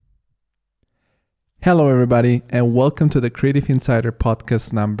Hello, everybody, and welcome to the Creative Insider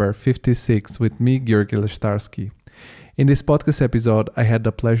podcast number 56 with me, Georgi Lesztarski. In this podcast episode, I had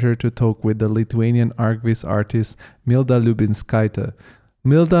the pleasure to talk with the Lithuanian Archviz artist Milda Liubinskaite.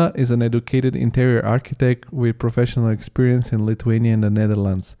 Milda is an educated interior architect with professional experience in Lithuania and the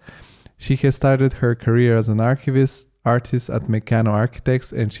Netherlands. She has started her career as an archivist artist at Meccano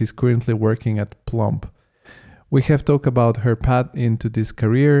Architects, and she's currently working at Plumb. We have talked about her path into this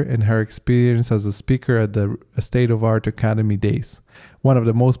career and her experience as a speaker at the State of Art Academy Days, one of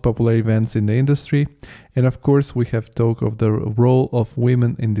the most popular events in the industry, and of course we have talked of the role of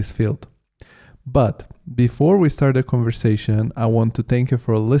women in this field. But before we start the conversation, I want to thank you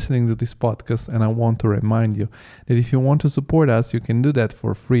for listening to this podcast, and I want to remind you that if you want to support us, you can do that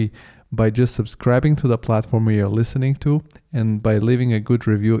for free by just subscribing to the platform you're listening to and by leaving a good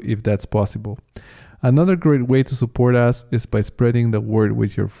review if that's possible. Another great way to support us is by spreading the word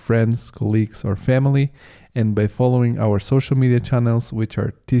with your friends, colleagues, or family, and by following our social media channels, which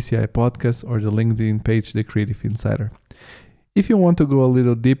are TCI Podcast or the LinkedIn page, The Creative Insider. If you want to go a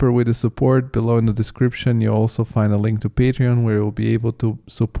little deeper with the support, below in the description, you'll also find a link to Patreon where you'll be able to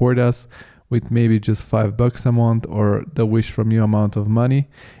support us with maybe just $5 a month or the wish from you amount of money.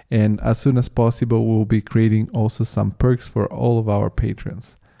 And as soon as possible, we'll be creating also some perks for all of our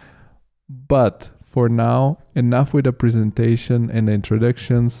patrons. But for now, enough with the presentation and the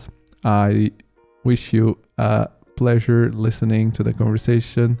introductions. I wish you a pleasure listening to the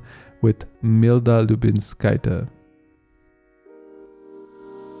conversation with Milda Liubinskaite.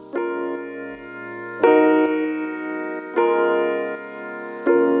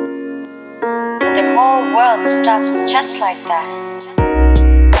 The whole world stops just like that.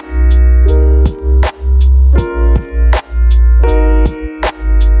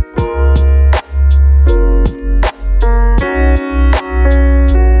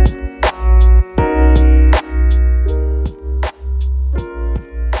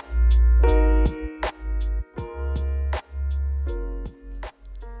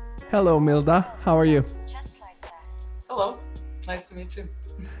 Hello, Milda. How are you? Hello. Nice to meet you.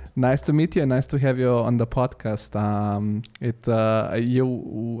 Nice to meet you, and nice to have you on the podcast.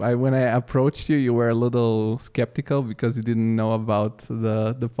 When I approached you, you were a little skeptical because you didn't know about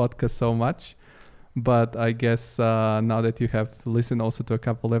the podcast so much. But I guess now that you have listened also to a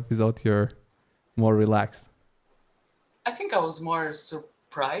couple episodes, you're more relaxed. I think I was more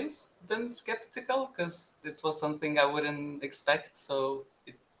surprised than skeptical because it was something I wouldn't expect. So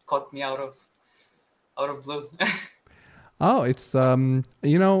it caught me out of blue. Oh, it's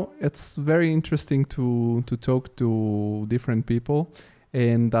it's very interesting to talk to different people,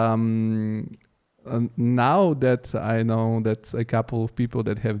 and now that I know that a couple of people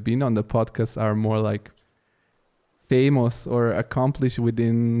that have been on the podcast are more like famous or accomplished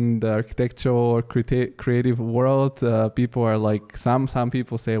within the architectural or creative world, people are like some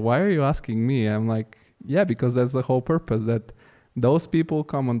people say, "Why are you asking me?" I'm like, "Yeah, because that's the whole purpose that." Those people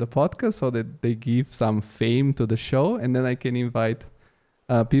come on the podcast so that they give some fame to the show, and then I can invite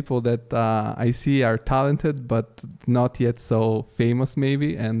people that I see are talented but not yet so famous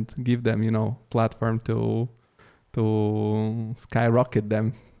maybe, and give them, platform to skyrocket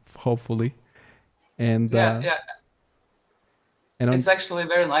them, hopefully. And yeah. And it's actually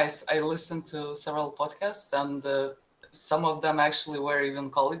very nice. I listened to several podcasts, and some of them actually were even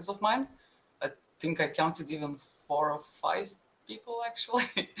colleagues of mine. I think I counted even 4 or 5 people actually.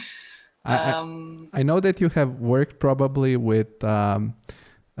 I know that you have worked probably with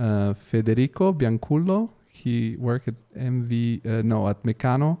Federico Biancullo. He worked at at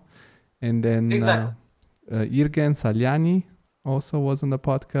Meccano, and then Exactly. Irgen Saliani also was on the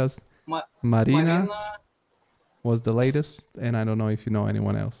podcast. Marina was the latest, and I don't know if you know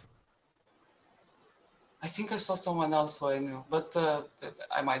anyone else. I think I saw someone else who I knew, but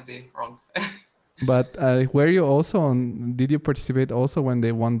I might be wrong. But were you also on? Did you participate also when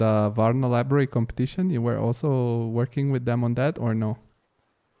they won the Varna Library competition? You were also working with them on that, or no?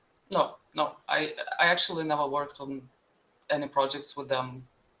 No. I actually never worked on any projects with them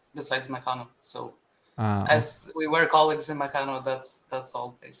besides Meccano. So as we were colleagues in Meccano, that's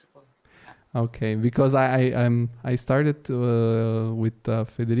all basically. Yeah. Okay, because I started with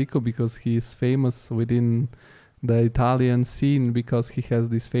Federico because he is famous within the Italian scene because he has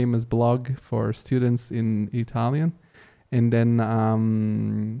this famous blog for students in Italian, and then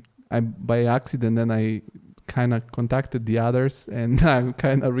I by accident then I kind of contacted the others, and I'm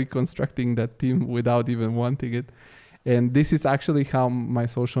kind of reconstructing that team without even wanting it. And this is actually how my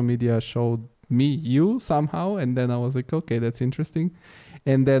social media showed me you somehow, and then I was like, okay, that's interesting.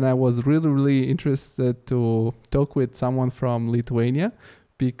 And then I was really interested to talk with someone from Lithuania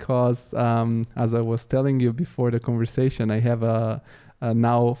because as I was telling you before the conversation, I have a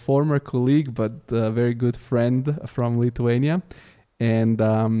now former colleague but a very good friend from Lithuania, and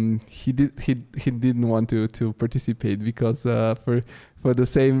he didn't want to participate because for the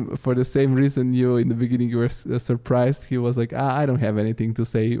same reason you in the beginning you were surprised. He was like, I don't have anything to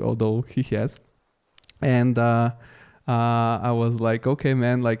say, although he has. And I was like, okay,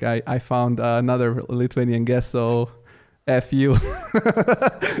 man, like I found another Lithuanian guest, so F you.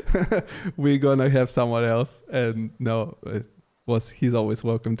 We're gonna have someone else. And no, he's always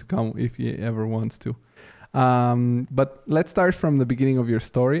welcome to come if he ever wants to. But let's start from the beginning of your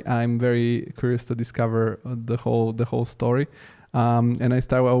story. I'm very curious to discover the whole story. And I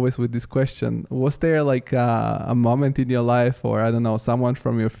start always with this question: was there like a moment in your life, or I don't know, someone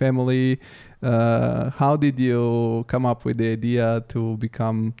from your family? How did you come up with the idea to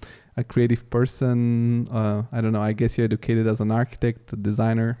become a creative person? I don't know. I guess you're educated as an architect, a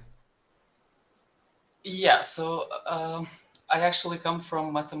designer. Yeah. So I actually come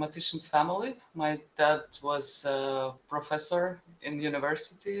from mathematician's family. My dad was a professor in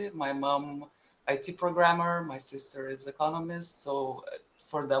university. My mom, IT programmer. My sister is economist. So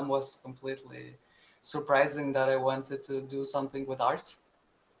for them was completely surprising that I wanted to do something with art.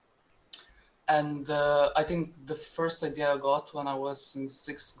 And I think the first idea I got when I was in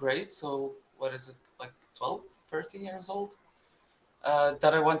 6th grade. So what is it, like 12, 13 years old?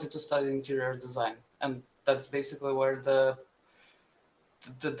 That I wanted to study interior design. And that's basically where the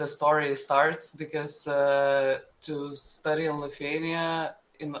story starts, because to study in Lithuania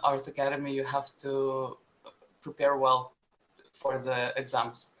in art academy you have to prepare well for the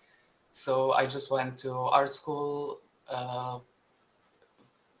exams. So I just went to art school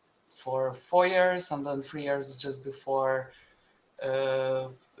for 4 years, and then 3 years just before the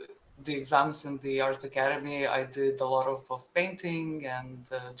exams in the art academy I did a lot of painting and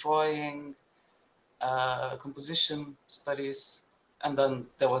drawing, composition studies, and then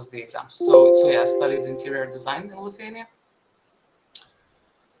there was the exams. So yeah, I studied interior design in Lithuania.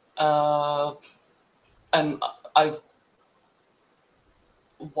 And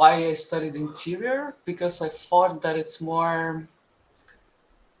why I studied interior? Because I thought that it's more,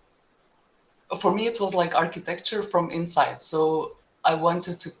 for me it was like architecture from inside. So I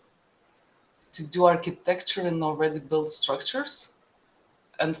wanted to do architecture in already built structures.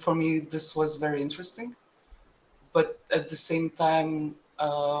 And for me, this was very interesting. But at the same time,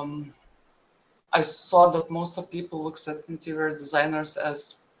 I saw that most of people looks at interior designers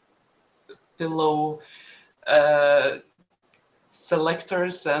as pillow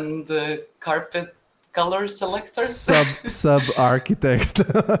selectors and carpet color selectors. Sub architect.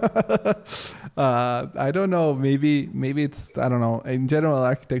 I don't know. Maybe it's, I don't know. In general,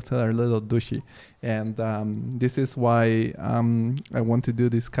 architects are a little douchey, and this is why I want to do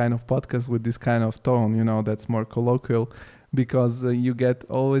this kind of podcast with this kind of tone. You know, that's more colloquial, because you get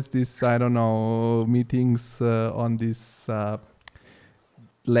always this, I don't know, meetings on these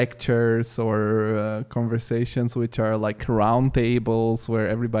lectures or conversations which are like round tables where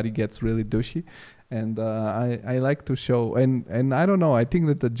everybody gets really douchey. And I like to show, and I don't know, I think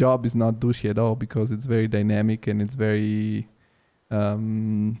that the job is not douchey at all, because it's very dynamic and it's very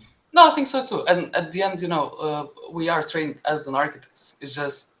No, I think so too. And at the end, we are trained as an architect. It's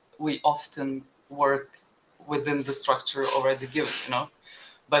just we often work within the structure already given,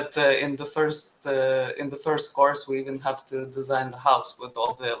 But in the first course, we even have to design the house with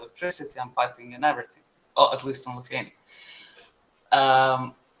all the electricity and piping and everything, or at least in Lithuania.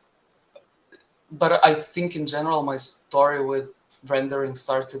 But I think in general, my story with rendering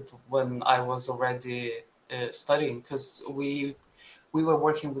started when I was already studying, because we were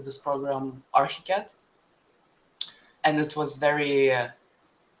working with this program Archicad, and it was very,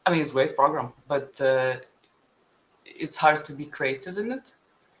 it's a great program, but it's hard to be creative in it.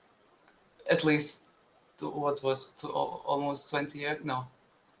 At least almost 20 years, no,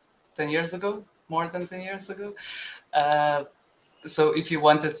 10 years ago, more than 10 years ago. So if you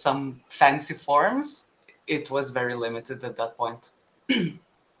wanted some fancy forms, it was very limited at that point.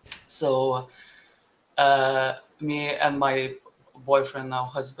 So me and my boyfriend, now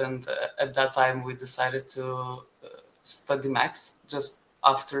husband, at that time, we decided to study Max just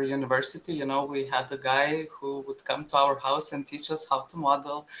after university. We had a guy who would come to our house and teach us how to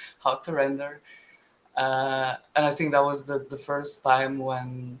model, how to render. And I think that was the first time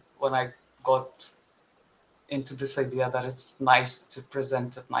when I got into this idea that it's nice to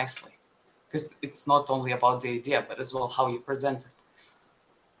present it nicely, because it's not only about the idea, but as well how you present it.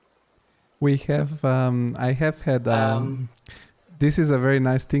 We have, I have had, this is a very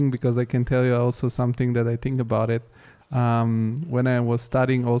nice thing, because I can tell you also something that I think about it. When I was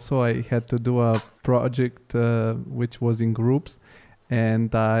studying also, I had to do a project which was in groups,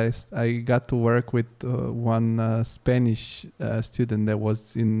 and I got to work with one Spanish student that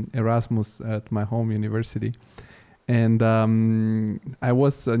was in Erasmus at my home university. And I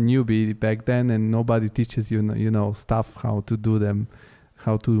was a newbie back then, and nobody teaches you stuff, how to do them,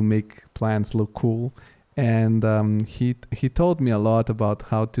 how to make plants look cool. And he told me a lot about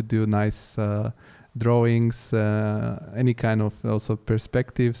how to do nice drawings, any kind of also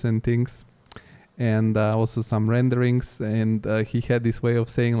perspectives and things, and also some renderings. And he had this way of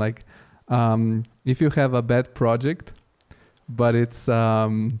saying, like, if you have a bad project, but it's a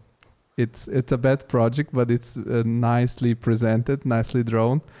bad project, but it's nicely presented, nicely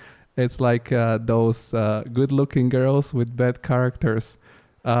drawn. It's like those good-looking girls with bad characters.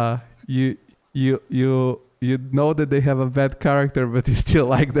 You you know that they have a bad character, but you still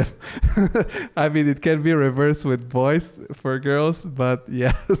like them. I mean, it can be reversed with boys for girls, but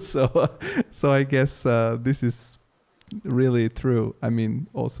yeah. So I guess this is really true. I mean,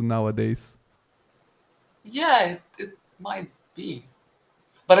 also nowadays. Yeah, it might be.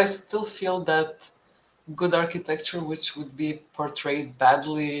 But I still feel that good architecture, which would be portrayed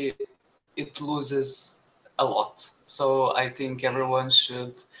badly, it loses a lot. So I think everyone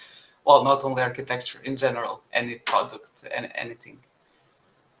should, well, not only architecture, in general, any product and anything.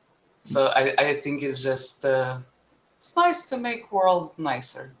 So I think it's just, it's nice to make world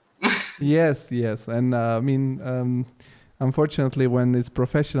nicer. Yes, yes. And I mean, unfortunately, when it's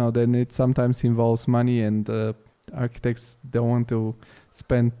professional, then it sometimes involves money, and architects don't want to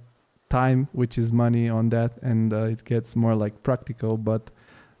spend time, which is money, on that, and it gets more like practical. But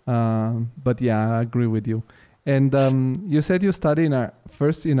yeah, I agree with you. And you said you studied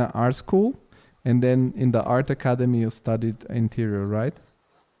first in an art school, and then in the art academy you studied interior, right?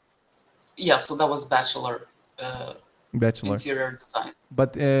 Yeah, so that was bachelor Bachelor. interior design.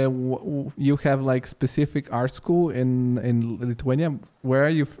 But you have like specific art school in Lithuania. Where are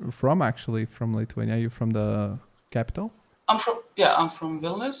you from? Actually, from Lithuania? Are you from the capital? I'm from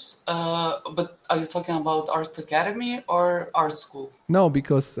Vilnius. But are you talking about art academy or art school? No,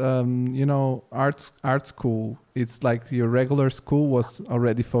 because art school. It's like your regular school was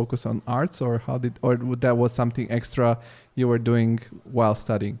already focused on arts, or that was something extra you were doing while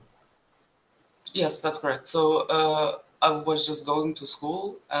studying? Yes, that's correct. So I was just going to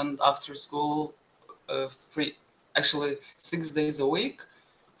school, and after school, free, actually 6 days a week,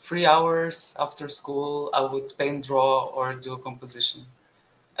 3 hours after school, I would paint, draw, or do a composition.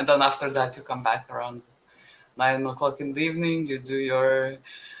 And then after that, you come back around 9 o'clock in the evening. You do your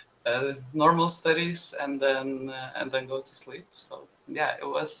normal studies, and then go to sleep. So yeah, it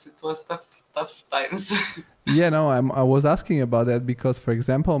was tough times. Yeah, no, I was asking about that because, for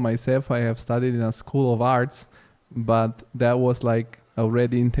example, myself, I have studied in a school of arts, but that was like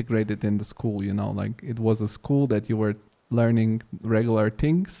already integrated in the school, like it was a school that you were learning regular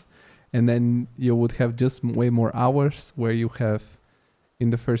things, and then you would have just way more hours where you have, in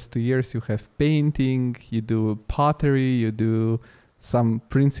the first 2 years, you have painting, you do pottery, you do some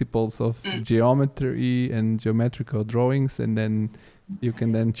principles of geometry and geometrical drawings, and then you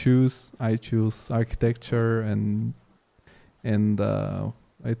can then choose. I choose architecture, and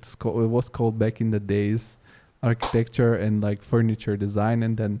it was called back in the days architecture and like furniture design,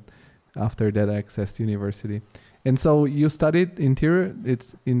 and then after that I accessed university. And so you studied interior.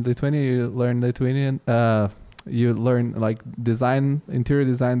 It's in Lithuania. You learn Lithuanian. You learn like interior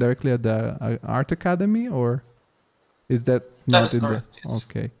design directly at the art academy, or is that That not is in correct. the? Yes.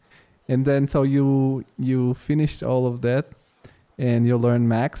 Okay. And then so you finished all of that, and you learn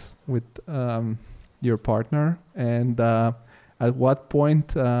Max with your partner. And at what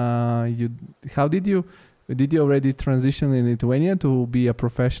point how did you already transition in Lithuania to be a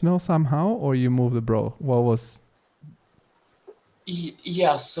professional somehow, or you moved abroad? What was?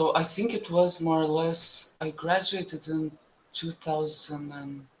 Yeah, so I think it was more or less, I graduated in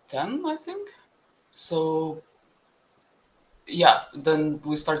 2010, I think. So yeah, then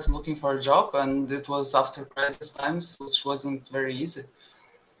we started looking for a job, and it was after crisis times, which wasn't very easy.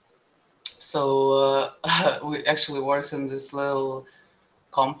 So we actually worked in this little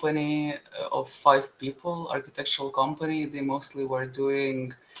company of 5 people, architectural company. They mostly were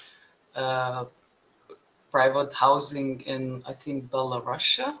doing uh, private housing in, I think,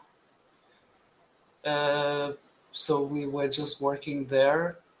 Belarusia. So we were just working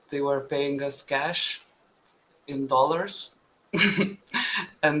there. They were paying us cash in dollars.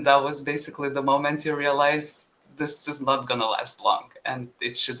 And that was basically the moment you realize this is not going to last long, and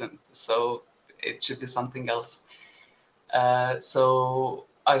it shouldn't. So it should be something else. So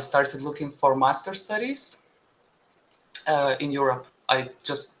I started looking for master studies. in Europe. I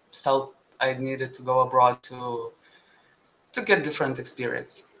just felt I needed to go abroad to get different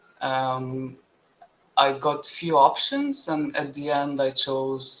experience. I got few options, and at the end I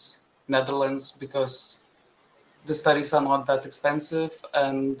chose Netherlands because the studies are not that expensive,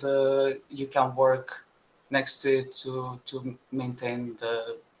 and you can work next to it to maintain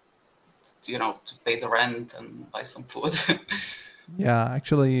the, to pay the rent and buy some food. Yeah,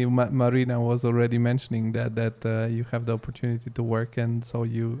 actually, Marina was already mentioning that you have the opportunity to work, and so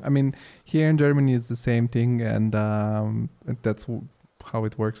I mean, here in Germany it's the same thing, and that's how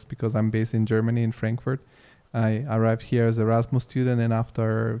it works because I'm based in Germany in Frankfurt. I arrived here as Erasmus student, and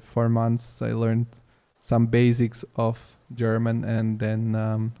after 4 months, I learned some basics of German, and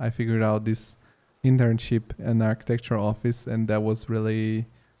then I figured out this internship in architectural office, and that was really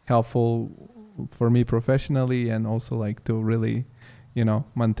helpful for me professionally, and also like to really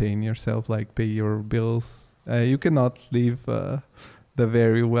maintain yourself, like pay your bills. You cannot live the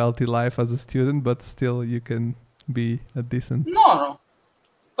very wealthy life as a student, but still you can be a decent. No,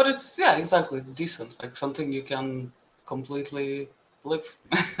 but exactly, it's decent, like something you can completely live.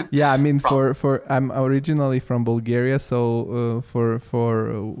 Yeah, I mean, from. for I'm originally from Bulgaria, so for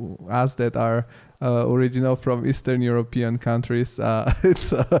us that are original from Eastern European countries,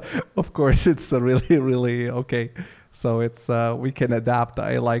 it's of course it's really really okay. So it's we can adapt.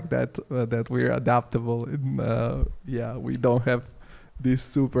 I like that we're adaptable. Yeah, we don't have this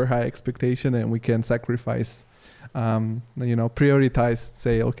super high expectation, and we can sacrifice. Prioritize.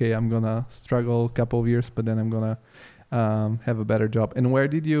 Say, okay, I'm gonna struggle a couple of years, but then I'm gonna have a better job. And where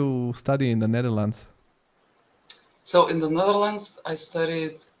did you study in the Netherlands? So in the Netherlands, I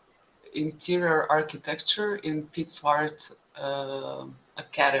studied interior architecture in Pietswart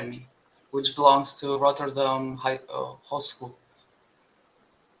Academy, which belongs to Rotterdam High School.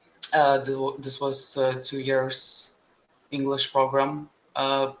 This was 2 years English program,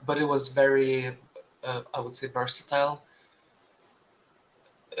 but it was very, I would say, versatile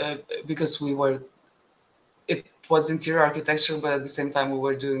because it was interior architecture, but at the same time we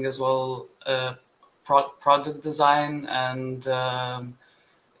were doing as well product design and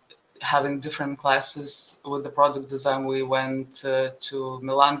having different classes with the product design. We went to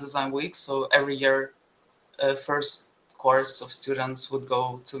Milan Design Week, so every year first course of students would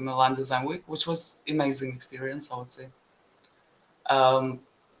go to Milan Design Week, which was amazing experience, I would say.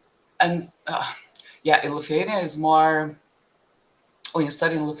 And yeah, in Lithuania is more, when you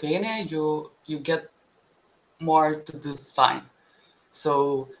study in Lithuania, you get more to design.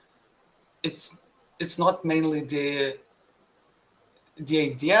 So it's not mainly the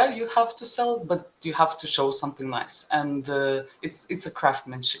idea you have to sell, but you have to show something nice, and it's a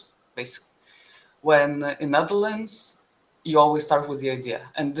craftsmanship basically. When in Netherlands, you always start with the idea,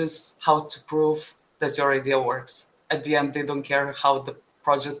 and this how to prove that your idea works. At the end, they don't care how the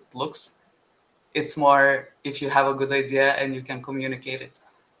project looks. It's more if you have a good idea and you can communicate it.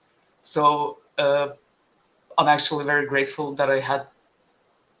 So I'm actually very grateful that I had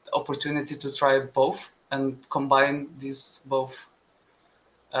the opportunity to try both and combine these both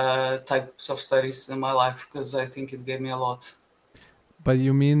types of studies in my life, because I think it gave me a lot. But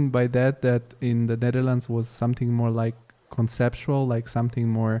you mean by that in the Netherlands was something more like conceptual, like something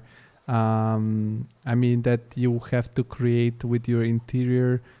more, I mean, that you have to create with your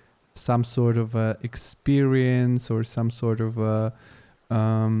interior some sort of experience or some sort of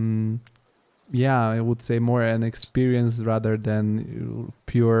yeah, I would say more an experience rather than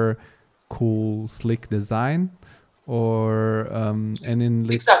pure cool slick design, or and in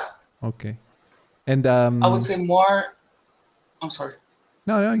Exactly. okay. And I would say more. I'm sorry.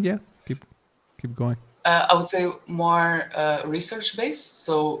 no, yeah, keep going. I would say more research based.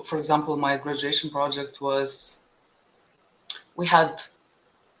 So, for example, my graduation project was we had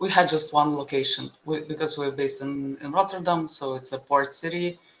just one location because we're based in Rotterdam, so it's a port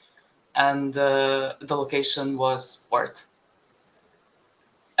city, and the location was port.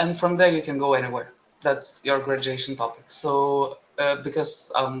 And from there you can go anywhere. That's your graduation topic. So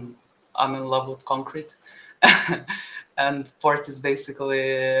because I'm in love with concrete, and port is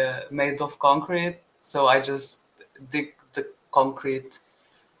basically made of concrete, so I just dig the concrete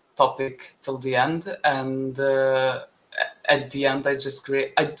topic till the end, and at the end I just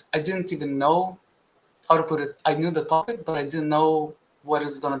create. I didn't even know how to put it. I knew the topic, but I didn't know what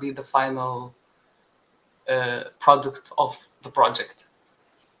is going to be the final product of the project.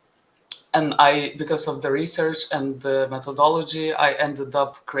 And because of the research and the methodology, I ended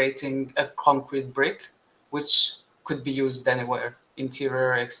up creating a concrete brick, which could be used anywhere,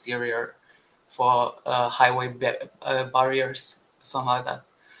 interior, exterior, for highway barriers, something like that.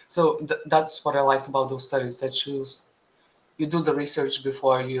 So that's what I liked about those studies. That you do the research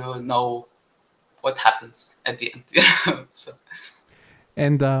before you know what happens at the end. So.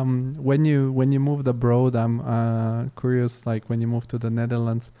 And when you moved abroad, I'm curious. Like when you moved to the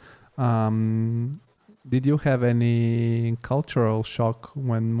Netherlands, did you have any cultural shock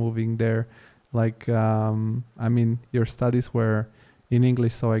when moving there? Like, I mean, your studies were in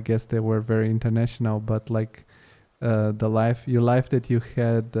English, so I guess they were very international. But like, your life that you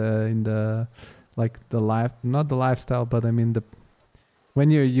had in the, like the life, not the lifestyle, but I mean the, when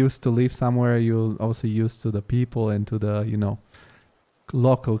you're used to live somewhere, you're also used to the people and to the,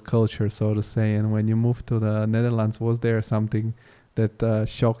 local culture, so to say. And when you moved to the Netherlands, was there something that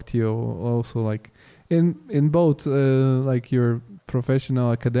shocked you also, like in both like your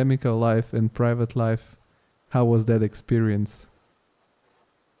professional academical life and private life? How was that experience?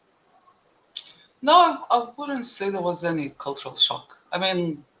 No, I wouldn't say there was any cultural shock. I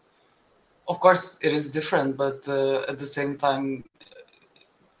mean, of course it is different, but at the same time,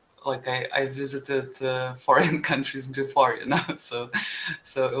 like I visited foreign countries before, so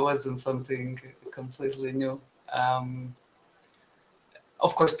it wasn't something completely new.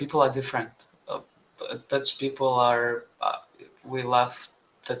 Of course, people are different. Dutch people are, we laugh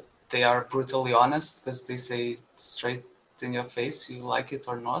that they are brutally honest because they say straight in your face, you like it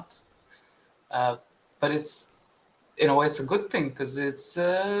or not. But it's, in a way, it's a good thing because it's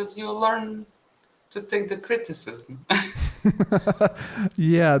you learn to take the criticism.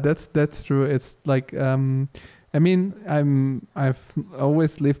 Yeah, that's true. It's like I mean, I've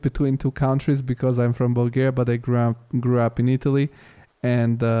always lived between two countries because I'm from Bulgaria, but I grew up in Italy.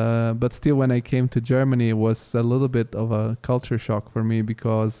 And but still, when I came to Germany, it was a little bit of a culture shock for me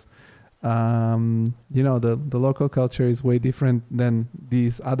because the local culture is way different than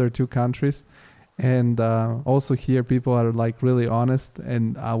these other two countries. And also here people are like really honest,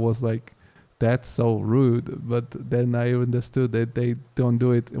 and I was like, that's so rude. But then I understood that they don't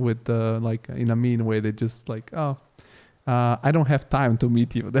do it with like in a mean way. They just like, oh, I don't have time to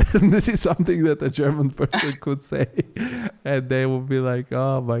meet you. This is something that a German person could say. And they will be like,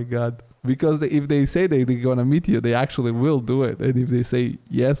 oh my God. Because if they say they're going to meet you, they actually will do it. And if they say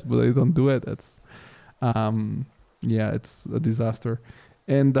yes, but they don't do it, that's, yeah, it's a disaster.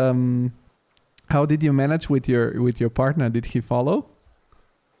 And how did you manage with your partner? Did he follow?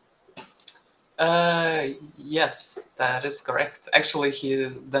 Yes, that is correct. Actually, he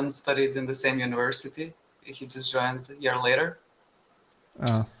then studied in the same university. He just joined a year later.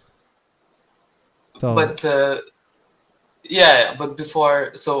 Uh, so But yeah, but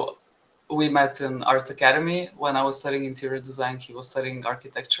before, so we met in art academy. When I was studying interior design, he was studying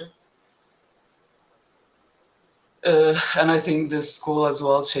architecture. And I think the school as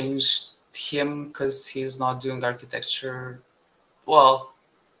well changed him because he's not doing architecture. Well,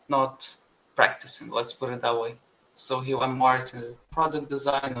 not practicing, let's put it that way. So he went more to product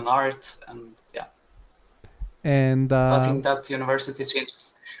design and art, and yeah. and So I think that university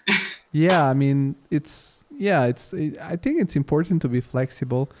changes. yeah, I mean, I think it's important to be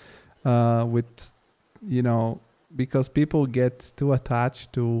flexible with, because people get too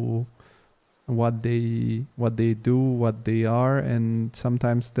attached to what they do, what they are, and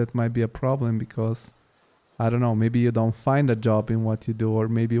sometimes that might be a problem because I don't know, maybe you don't find a job in what you do, or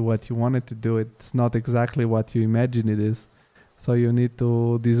maybe what you wanted to do, it's not exactly what you imagine it is. So you need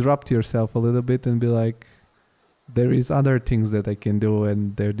to disrupt yourself a little bit and be like, there is other things that I can do,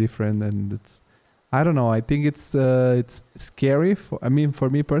 and they're different, and it's, I don't know. I think it's scary. I mean, for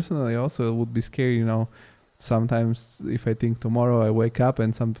me personally, also it would be scary. Sometimes if I think tomorrow I wake up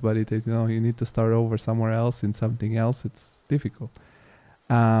and somebody says, you need to start over somewhere else in something else, it's difficult.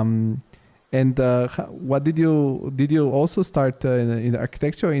 Um, and what did you also start in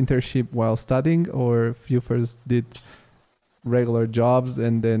architecture internship while studying, or if you first did regular jobs,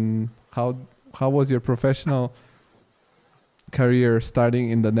 and then how was your professional career starting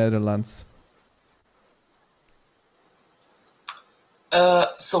in the Netherlands?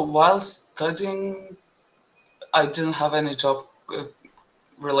 So while studying, I didn't have any job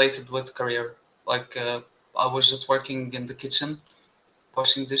related with career. Like I was just working in the kitchen,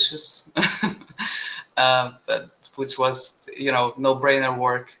 washing dishes, which was, no-brainer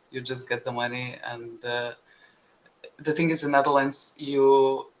work. You just get the money, and the thing is, in Netherlands,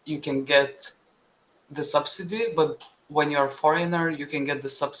 you can get the subsidy, but when you're a foreigner, you can get the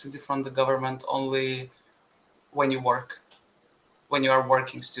subsidy from the government only when you work, when you are a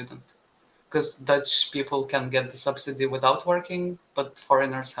working student. Because Dutch people can get the subsidy without working, but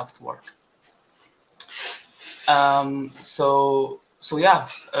foreigners have to work. So yeah,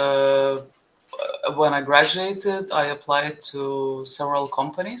 when I graduated, I applied to several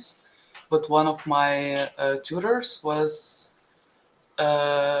companies, but one of my tutors was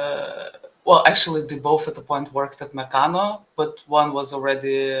well, actually, they both at the point worked at Meccano, but one was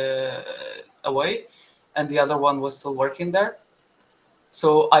already away, and the other one was still working there.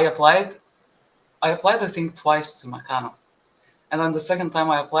 So I applied, I think twice to Meccano, and then the second time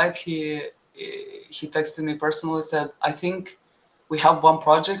I applied, he texted me personally, said, "I think we have one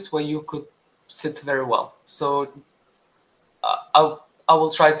project where you could fit very well. So I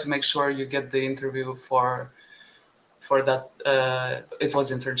will try to make sure you get the interview for that." It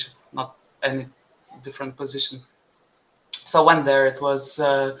was internship, not any different position. So I went there. It was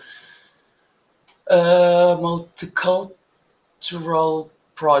a multicultural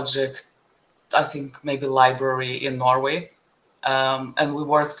project, I think maybe library in Norway. And we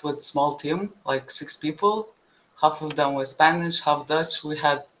worked with small team, like 6 people. Half of them were Spanish, half Dutch. We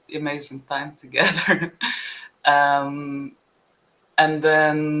had amazing time together. And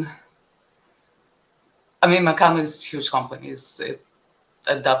then, I mean, Meccano is huge companies.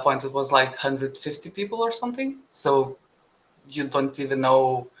 At that point, it was like 150 people or something. So you don't even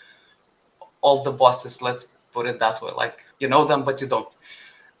know all the bosses, let's put it that way. Like, you know them, but you don't.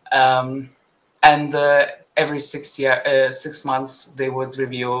 And every 6 months, they would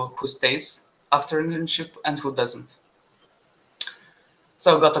review who stays after internship and who doesn't.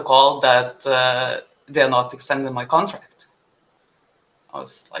 So I got a call that they're not extending my contract. I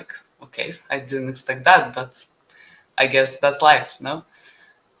was like, okay, I didn't expect that, but I guess that's life, no?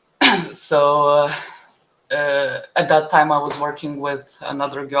 So at that time, I was working with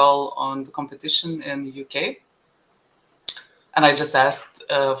another girl on the competition in the UK. And I just asked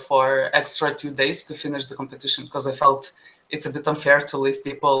for extra 2 days to finish the competition because I felt it's a bit unfair to leave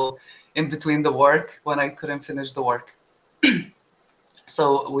people in between the work when I couldn't finish the work.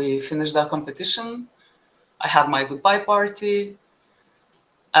 So we finished that competition. I had my goodbye party.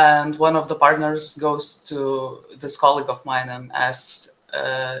 And one of the partners goes to this colleague of mine and asks,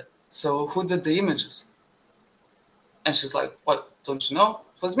 so who did the images? And she's like, what, don't you know?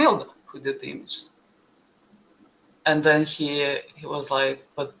 It was Milda who did the images. And then he was like,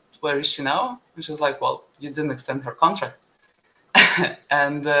 but where is she now? And she's like, well, you didn't extend her contract.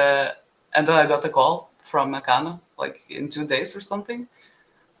 And then I got a call from Meccano, like in 2 days or something,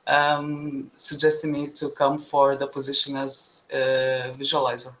 suggesting me to come for the position as a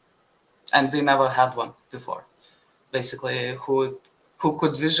visualizer. And they never had one before. Basically, who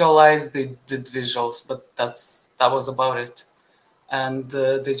could visualize, they did visuals, but that was about it. And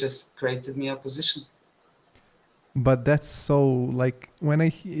they just created me a position. But that's so, like, when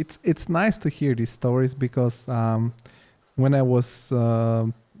it's nice to hear these stories because when I was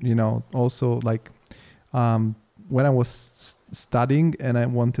also like when I was studying and I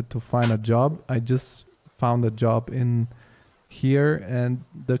wanted to find a job, I just found a job in here, and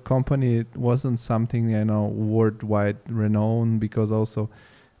the company wasn't something worldwide renowned, because also,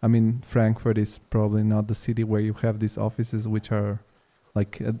 I mean, Frankfurt is probably not the city where you have these offices which are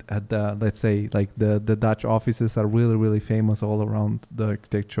like at the, let's say, like the Dutch offices are really, really famous all around the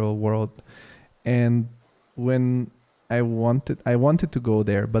architectural world. And when I wanted to go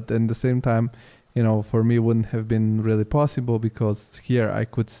there, but at the same time, for me, it wouldn't have been really possible because here I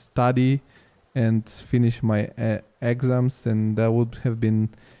could study and finish my exams, and that would have been,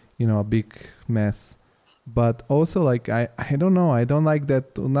 a big mess. But also, like, I don't know, I don't like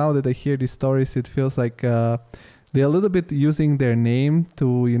that. Now that I hear these stories, it feels like they're a little bit using their name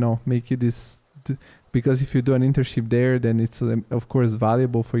to, make you this, because if you do an internship there, then it's of course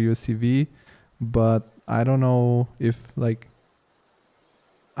valuable for your CV. But I don't know if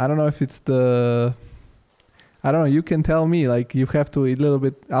it's the, I don't know, you can tell me, like, you have to a little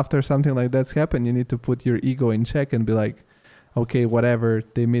bit, after something like that's happened, you need to put your ego in check and be like, okay, whatever,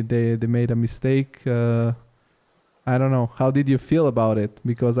 they made a mistake. I don't know. How did you feel about it?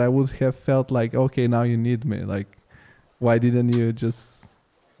 Because I would have felt like, okay, now you need me. Like, why didn't you just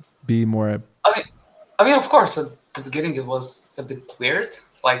be more? I mean, of course, at the beginning it was a bit weird.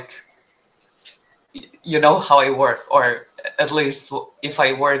 Like, you know how I work, or at least if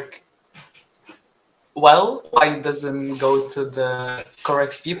I work well, why it doesn't go to the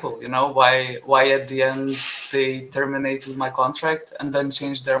correct people? Why at the end they terminated my contract and then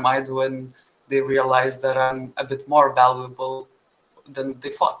changed their mind when they realized that I'm a bit more valuable than they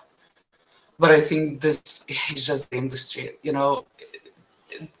thought. But I think this is just the industry,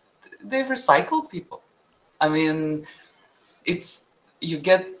 they recycle people. I mean, you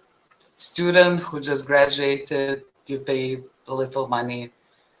get student who just graduated, you pay a little money.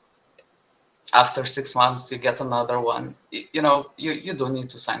 After 6 months, you get another one. You don't need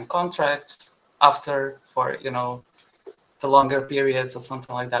to sign contracts after for, the longer periods or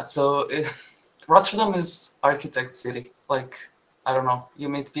something like that. So Rotterdam is architect city. Like, I don't know, you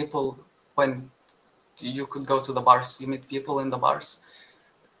meet people when you could go to the bars, you meet people in the bars.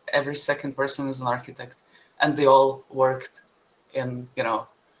 Every second person is an architect, and they all worked in,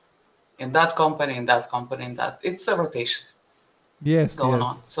 in that company, in that company, in that. It's a rotation Yes, going yes.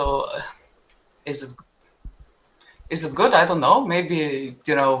 on. So is it good? I don't know. Maybe,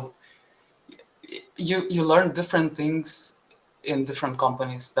 you learn different things in different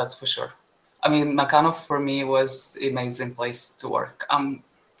companies, that's for sure. I mean, Meccano for me was an amazing place to work.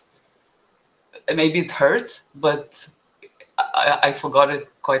 Maybe it hurt, but I forgot it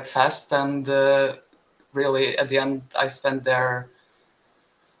quite fast, and really at the end I spent there,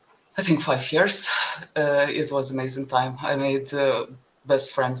 I think, 5 years. It was amazing time. I made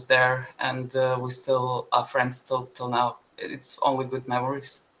best friends there, and we still are friends till now. It's only good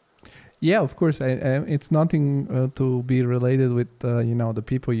memories. Yeah, of course. It's nothing to be related with the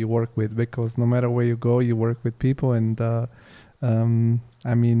people you work with, because no matter where you go, you work with people, and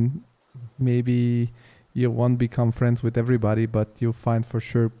I mean, maybe you won't become friends with everybody, but you find for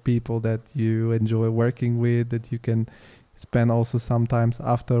sure people that you enjoy working with, that you can spend also sometimes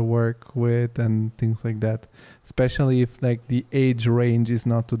after work with, and things like that. Especially if like the age range is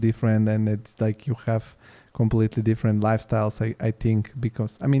not too different, and it's like you have completely different lifestyles. I think,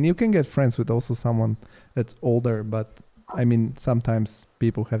 because I mean, you can get friends with also someone that's older, but I mean, sometimes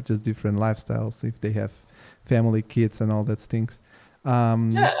people have just different lifestyles if they have family, kids, and all that things.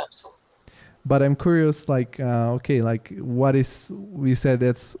 Yeah, absolutely. But I'm curious, like, okay, like, what is, we said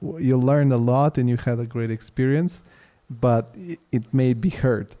that's, you learned a lot and you had a great experience, but it may be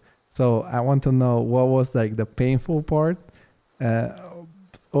hurt. So I want to know what was like the painful part, uh,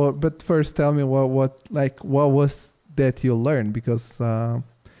 or but first tell me what was that you learned, because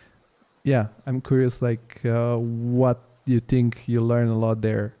yeah, I'm curious, like, what you think you learned a lot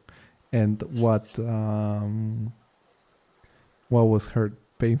there, and what was hurt,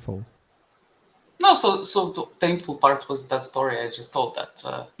 painful. No, so the painful part was that story I just told, that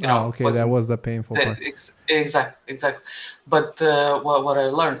Okay, that wasn't was the painful part. exact. But what I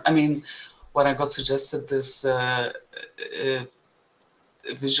learned, I mean, when I got suggested this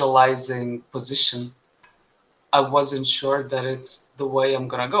visualizing position, I wasn't sure that it's the way I'm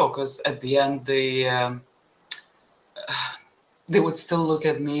gonna go, because at the end they would still look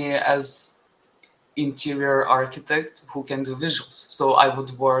at me as interior architect who can do visuals. So I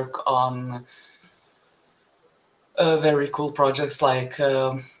would work on very cool projects, like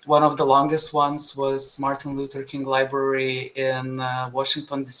one of the longest ones was Martin Luther King Library in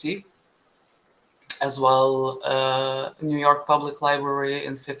Washington, D.C., as well New York Public Library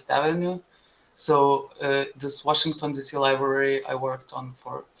in Fifth Avenue. So this Washington, D.C. library I worked on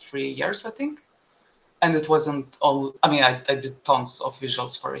for 3 years, I think. And it wasn't all, I mean, I did tons of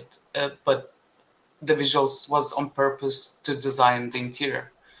visuals for it, but the visuals was on purpose to design the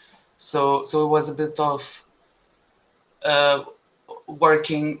interior. So it was a bit of uh,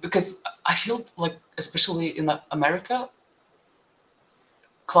 working, because I feel like, especially in America,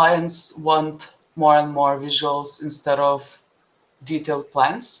 clients want more and more visuals instead of detailed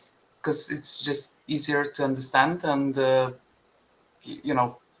plans, because it's just easier to understand, and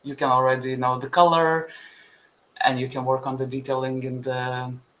you can already know the color, and you can work on the detailing in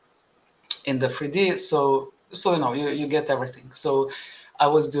the 3D. So you get everything. So I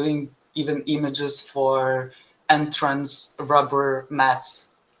was doing even images for entrance rubber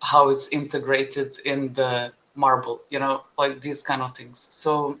mats, how it's integrated in the marble, like these kind of things.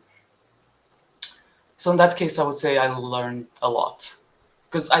 So in that case, I would say I learned a lot,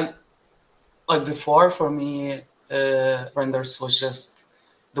 because I, like, before, for me, renders was just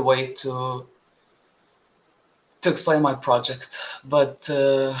the way to explain my project. But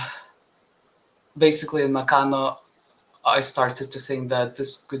basically in Meccano, I started to think that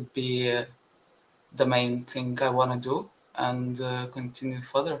this could be the main thing I want to do, and continue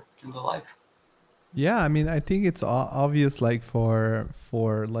further in the life. Yeah, I mean, I think it's obvious, like, for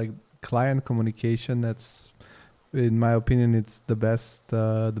like client communication, that's, in my opinion, it's the best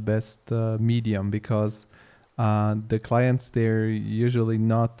medium, because the clients, they're usually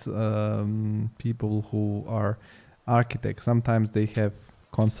not people who are architects. Sometimes they have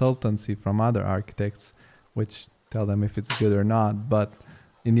consultancy from other architects, which tell them if it's good or not. But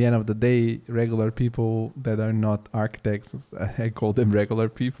in the end of the day, regular people that are not architects, I call them regular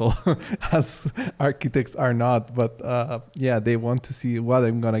people, as architects are not. But yeah, they want to see what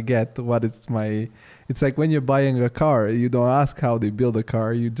I'm gonna get, what is my. It's like when you're buying a car, you don't ask how they build a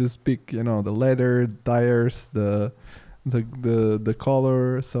car. You just pick, the leather, tires, the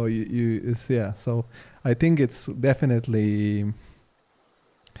color. So yeah. So I think it's definitely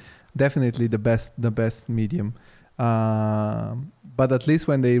the best medium. But at least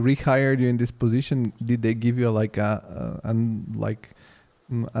when they rehired you in this position, did they give you like and like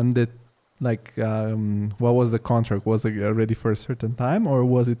what was the contract? Was it already for a certain time, or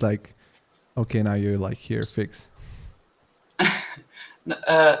was it like, okay, now you're like here, fix?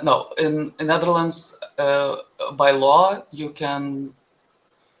 No, in Netherlands, by law, you can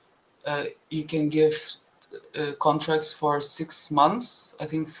give contracts for 6 months. I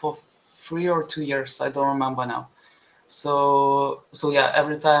think for 3 or 2 years. I don't remember now. So yeah,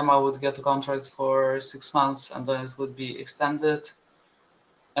 every time I would get a contract for 6 months, and then it would be extended.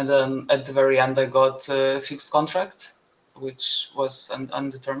 And then at the very end, I got a fixed contract, which was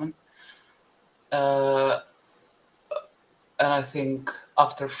undetermined. And I think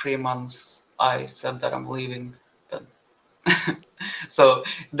after 3 months, I said that I'm leaving. Then, so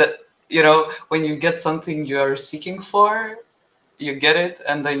that, when you get something you are seeking for, you get it,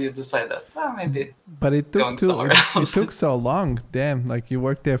 and then you decide that maybe. But it took it took so long. Damn, like you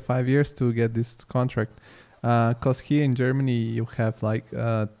worked there 5 years to get this contract. Cause here in Germany you have like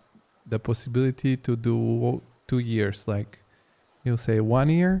the possibility to do 2 years. Like you'll say 1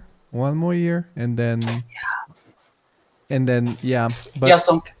 year, 1 more year, and then yeah. But yeah,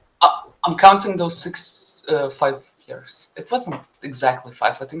 so I'm counting those 5 years. It wasn't exactly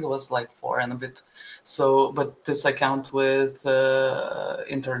 5. I think it was like 4 and a bit. So, but this I count with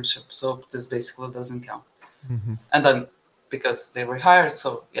internship. So this basically doesn't count. And then because they were hired,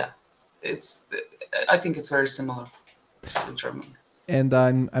 so yeah, I think it's very similar to Germany. And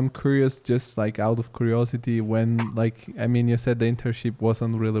I'm curious, just like out of curiosity, when you said the internship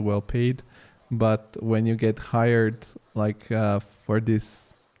wasn't really well paid, but when you get hired for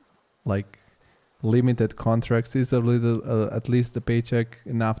this like limited contracts, is a little at least the paycheck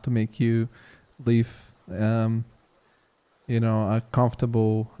enough to make you live a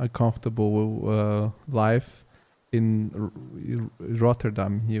comfortable life in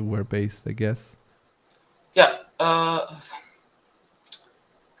Rotterdam. You were based, I guess. Yeah,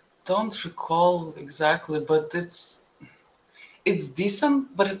 don't recall exactly, but it's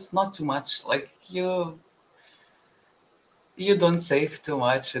decent, but it's not too much. Like you don't save too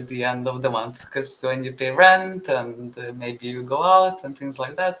much at the end of the month, because when you pay rent and maybe you go out and things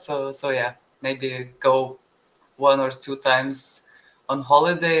like that. So yeah, maybe go 1 or 2 times on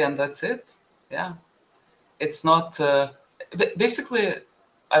holiday, and that's it. Yeah, it's not. Basically,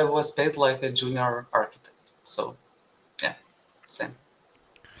 I was paid like a junior architect. So yeah, same.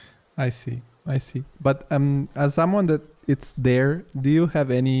 I see. But as someone that it's there, do you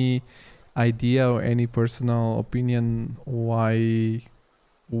have any idea or any personal opinion why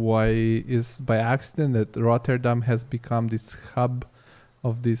is by accident that Rotterdam has become this hub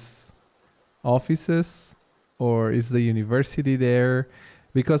of these offices, or is the university there?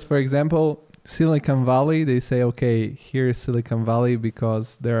 Because, for example, Silicon Valley, they say, okay, here is Silicon Valley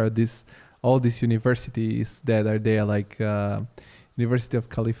because there are all these universities that are there, like University of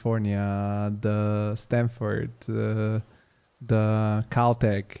California, the Stanford, the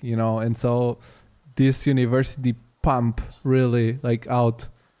Caltech, and so this university pump really like out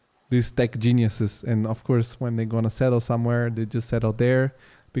these tech geniuses, and of course when they're gonna settle somewhere, they just settle there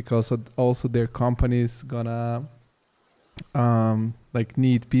because also their companies gonna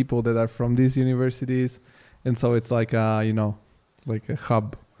need people that are from these universities, and so it's like like a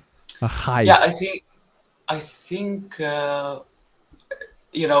hub, a hive. Yeah, I think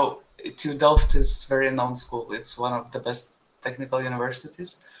TU Delft is very known school. It's one of the best technical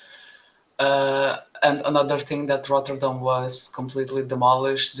universities. And another thing, that Rotterdam was completely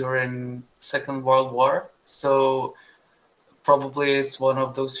demolished during Second World War. So probably it's one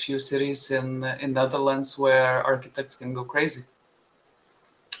of those few cities in Netherlands where architects can go crazy.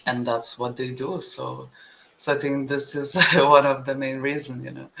 And that's what they do. So I think this is one of the main reasons,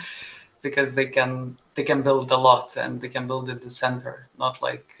 because they can build a lot, and they can build at the center, not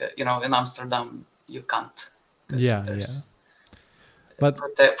like in Amsterdam you can't, because there's but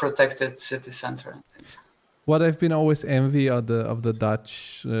protected city center and things. What I've been always envy of the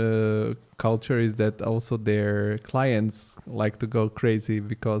Dutch culture is that also their clients like to go crazy,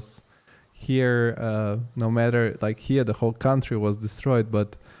 because here no matter, like here the whole country was destroyed,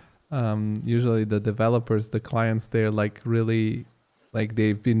 but usually the developers, the clients, they're like really, like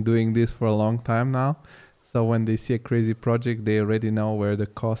they've been doing this for a long time now. So when they see a crazy project, they already know where the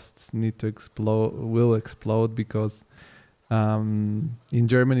costs will explode, because in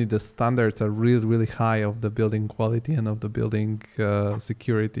Germany the standards are really, really high of the building quality and of the building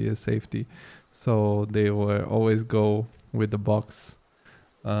security and safety. So they will always go with the boxy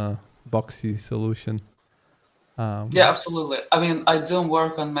solution. Yeah, absolutely. I mean, I don't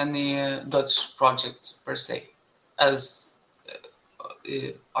work on many Dutch projects per se. as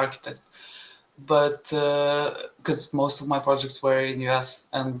architect. But because most of my projects were in US,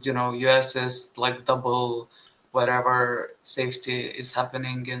 and US is like double whatever safety is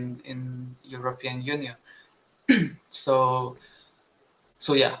happening in European Union. So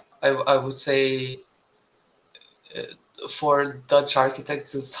yeah, I would say for Dutch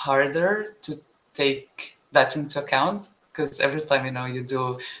architects it's harder to take that into account, because every time you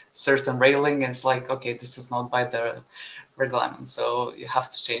do certain railing, it's like, okay, this is not by the reglement, so you have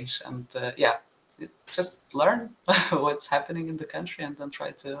to change. And just learn what's happening in the country and then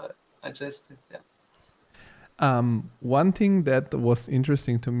try to adjust it. One thing that was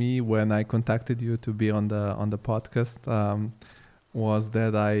interesting to me when I contacted you to be on the podcast was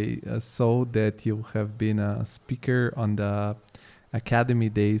that I saw that you have been a speaker on the Academy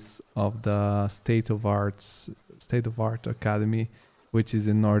Days of the State of Art Academy, which is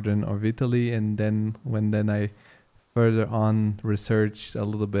in northern of Italy. And then when I further on researched a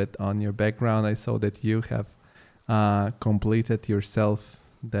little bit on your background, I saw that you have completed yourself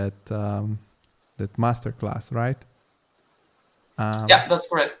that masterclass, right? Yeah, that's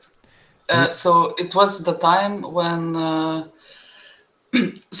correct. So it was the time when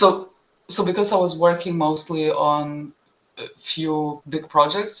so because I was working mostly on a few big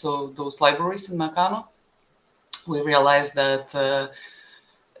projects, so those libraries in Meccano, we realized that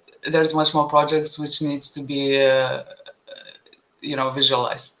there's much more projects which needs to be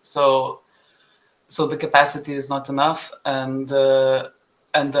visualized. So the capacity is not enough, and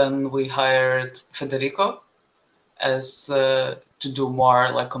then we hired Federico as to do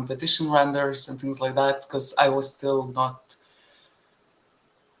more like competition renders and things like that, because I was still not.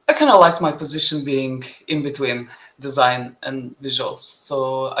 I kind of liked my position being in between design and visuals,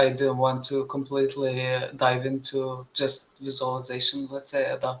 so I didn't want to completely dive into just visualization, let's say,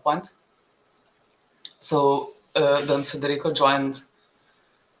 at that point. So then Federico joined,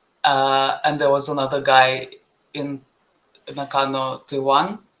 and there was another guy in Nakano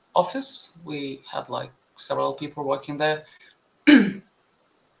Taiwan office. We had like several people working there,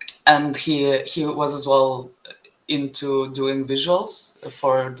 and he was as well into doing visuals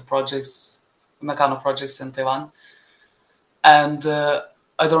for the projects, Nakano projects in Taiwan. And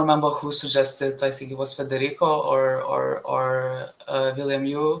I don't remember who suggested. I think it was Federico or William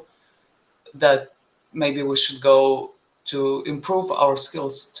Yu, that maybe we should go to improve our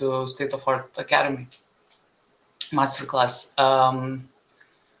skills to State of Art Academy masterclass.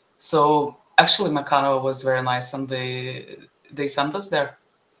 So actually, Meccano was very nice, and they sent us there.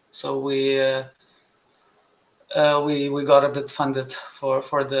 So we got a bit funded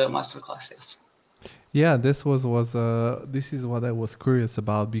for the masterclass. Yes. Yeah, this is what I was curious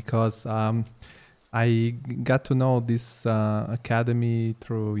about, because I got to know this academy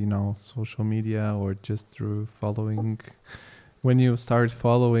through social media, or just through following. When you start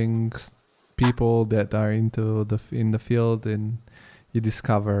following people that are in the field, and you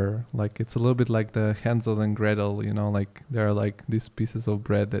discover, like, it's a little bit like the Hansel and Gretel, like there are like these pieces of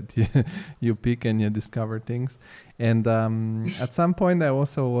bread that you pick and you discover things. And at some point I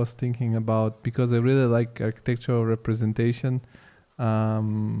also was thinking about, because I really like architectural representation,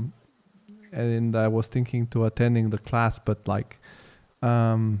 and I was thinking to attending the class, but like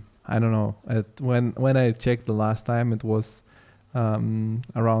I don't know, when I checked the last time, it was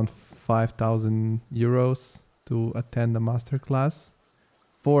around 5,000 euros to attend the master class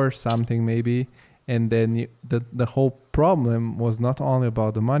for something maybe. And then the whole problem was not only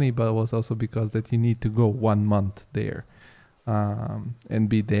about the money, but it was also because that you need to go 1 month there and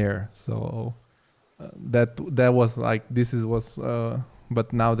be there. So that was like,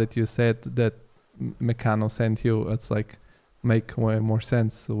 but now that you said that Meccano sent you, it's like make way more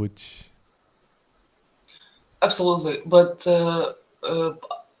sense, which absolutely. But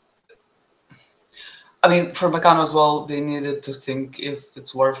I mean, for Meccano as well, they needed to think if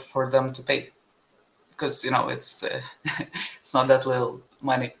it's worth for them to pay, because it's it's not that little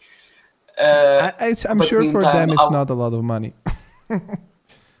money. I'm sure for them it's not a lot of money.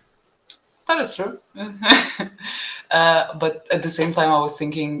 That is true. But at the same time, I was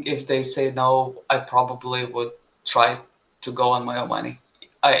thinking, if they say no, I probably would try to go on my own money.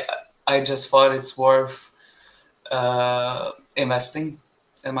 I just thought it's worth investing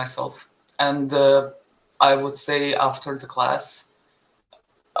in myself. And I would say after the class,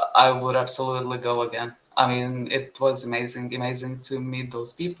 I would absolutely go again. I mean, it was amazing to meet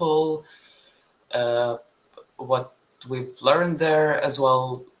those people. What we've learned there as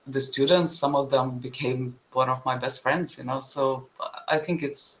well, the students, some of them became one of my best friends, so I think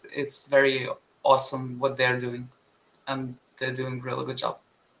it's very awesome what they're doing, and they're doing a really good job.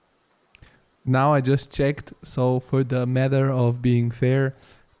 now I just checked. So for the matter of being fair,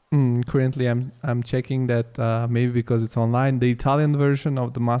 currently I'm checking that maybe because it's online, the Italian version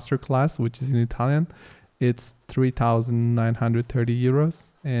of the master class, which is in Italian, it's 3,930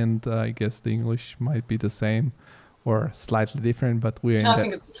 euros, and I guess the English might be the same or slightly different, but we're in I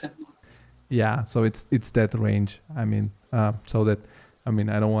think it's the same. Yeah, so it's that range. I mean, so that, I mean,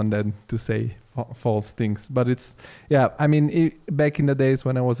 I don't want them to say false things, but it's, yeah. I mean, back in the days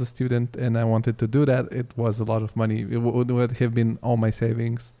when I was a student and I wanted to do that, it was a lot of money. It would have been all my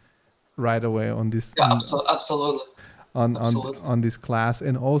savings right away on this. Yeah, absolutely. On this class.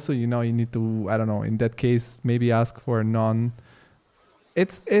 And also, you know, you need to, I don't know, in that case, maybe ask for a non.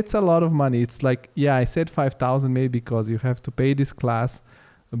 It's a lot of money. It's like, yeah, I said 5,000 maybe because you have to pay this class.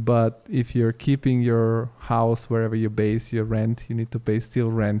 But if you're keeping your house wherever you base your rent, you need to pay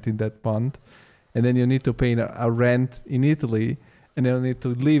still rent in that month. And then you need to pay a rent in Italy, and then you need to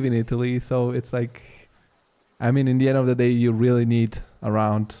live in Italy. So it's like, I mean, in the end of the day, you really need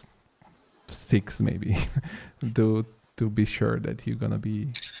around 6 maybe to be sure that you're gonna be.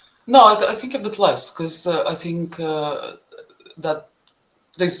 No, I think a bit less, because I think that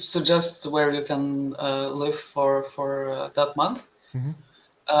they suggest where you can live for that month.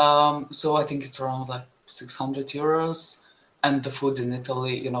 So I think it's around like 600 euros, and the food in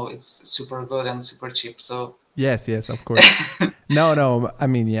Italy, you know, it's super good and super cheap. So Yes, of course. No, I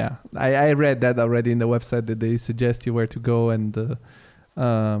mean, yeah, I read that already in the website that they suggest you where to go, and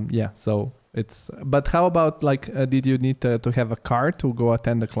yeah, so it's. But how about like, did you need to have a car to go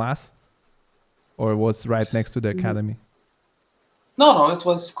attend the class, or was right next to the academy? No, it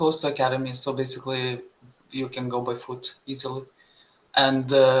was close to academy, so basically you can go by foot easily. And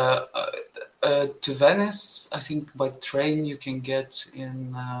to Venice, I think by train you can get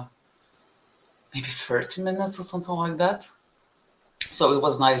in maybe 30 minutes or something like that. So it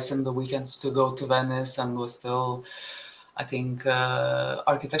was nice in the weekends to go to Venice, and was still, I think,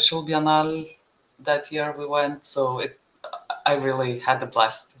 Architectural Biennale that year we went. So I really had a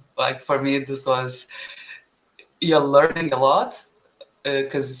blast. Like for me, this was, you're learning a lot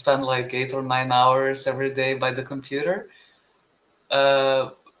because you spend like 8 or 9 hours every day by the computer.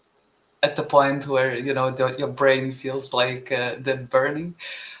 At the point where, you know, your brain feels like the burning,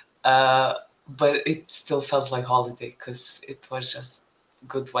 but it still felt like holiday because it was just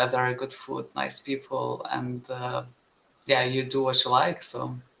good weather, good food, nice people, and yeah, you do what you like.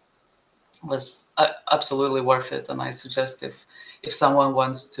 So it was absolutely worth it, and I suggest if someone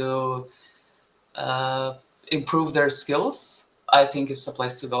wants to improve their skills, I think it's the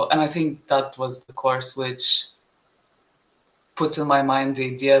place to go. And I think that was the course which put in my mind the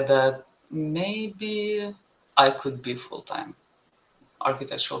idea that maybe I could be full-time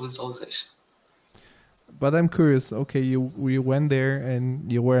architectural visualization. But I'm curious. Okay, you went there and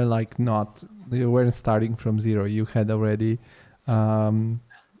you were like you weren't starting from zero. You had already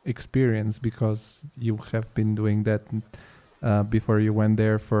experience because you have been doing that before you went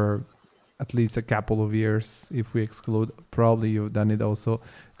there for at least a couple of years. If we exclude, probably you've done it also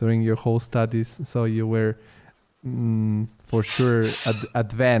during your whole studies. So you were for sure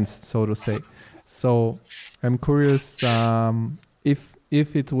advanced, so to say. So I'm curious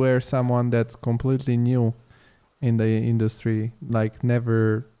if it were someone that's completely new in the industry, like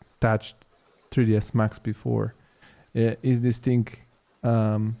never touched 3ds Max before, is this thing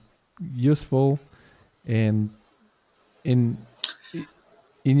useful? And in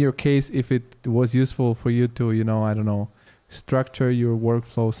your case, if it was useful for you to, you know, I don't know, structure your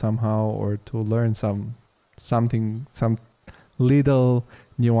workflow somehow, or to learn some little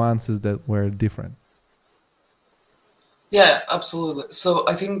nuances that were different. Yeah, absolutely. So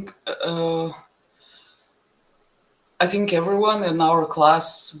I think everyone in our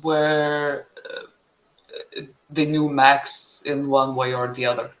class were they knew Max in one way or the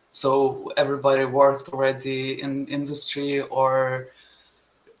other. So everybody worked already in industry or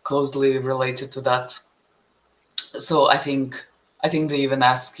closely related to that. So I think they even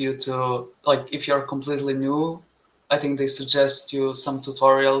ask you to, like, if you're completely new, I think they suggest you some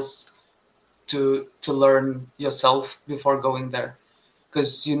tutorials to learn yourself before going there,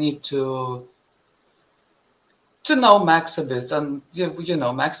 because you need to know Max a bit, and you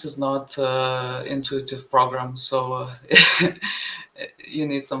know Max is not intuitive program, so you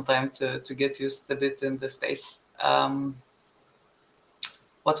need some time to get used a bit in the space.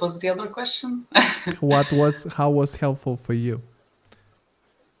 What was the other question? How was helpful for you?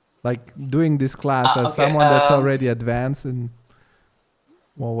 Like doing this class as someone that's already advanced, and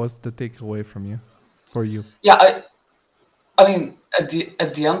what was the takeaway for you? Yeah, I mean, at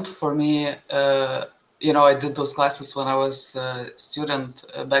the end for me, I did those classes when I was a student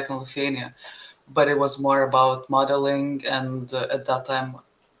back in Lithuania, but it was more about modeling, and at that time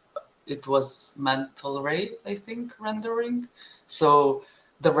it was mental ray, I think, rendering. So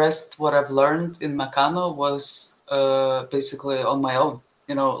the rest, what I've learned in Meccano was basically on my own.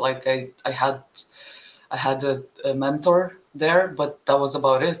 Like I had a mentor there, but that was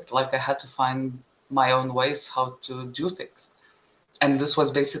about it. Like I had to find my own ways how to do things. And this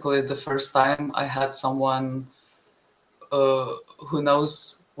was basically the first time I had someone who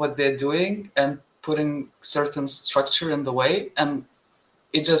knows what they're doing and putting certain structure in the way. And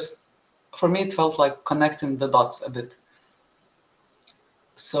it just, for me, it felt like connecting the dots a bit.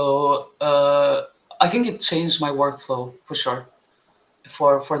 So I think it changed my workflow for sure,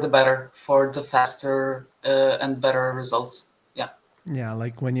 for the better, for the faster and better results. Yeah. Yeah,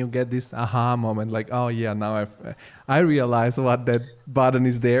 like when you get this aha moment, like, oh yeah, now I realize what that button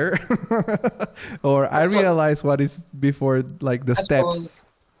is there, or I realize what is before, like the Absolutely. steps.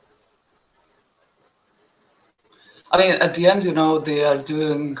 I mean, at the end, they are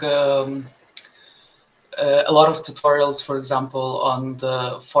doing a lot of tutorials, for example, on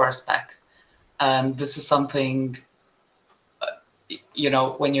the forest pack. And this is something,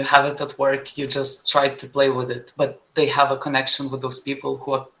 when you have it at work, you just try to play with it. But they have a connection with those people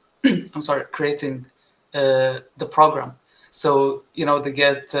who are, I'm sorry, creating the program. So, they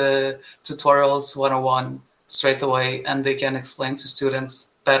get tutorials 101 straight away, and they can explain to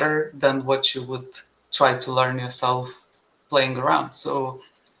students better than what you would try to learn yourself playing around. So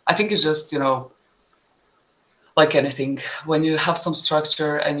I think it's just, like anything, when you have some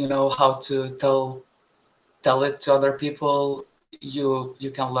structure and you know how to tell it to other people, you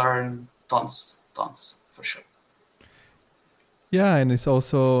can learn tons for sure. Yeah, and it's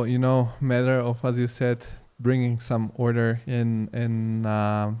also matter of, as you said, bringing some order in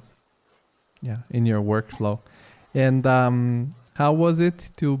your workflow. And how was it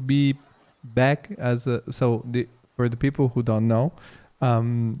to be back as a for the people who don't know,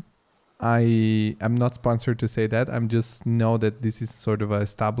 I am not sponsored to say that. I'm just know that this is sort of an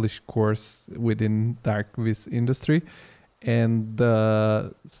established course within the archivist industry, and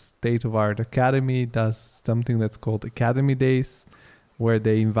the State of Art Academy does something that's called Academy Days, where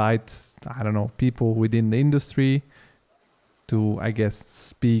they invite, I don't know, people within the industry to, I guess,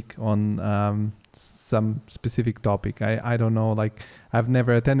 speak on some specific topic. I don't know, like I've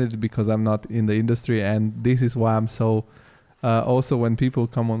never attended it because I'm not in the industry, and this is why I'm so also when people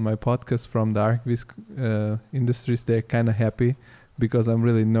come on my podcast from the archivist industries, they're kind of happy because I'm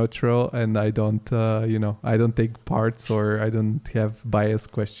really neutral and I don't I don't take parts or I don't have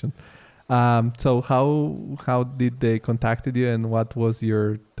biased questions. So how did they contacted you, and what was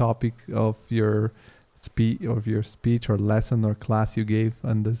your topic of your speech or lesson or class you gave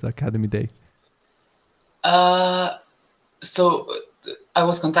on this Academy Day? So I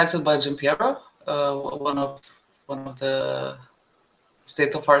was contacted by Giampiero, one of the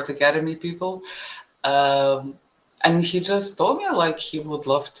State of Art Academy people, and he just told me like he would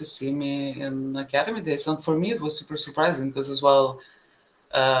love to see me in Academy Days, and for me it was super surprising because as well,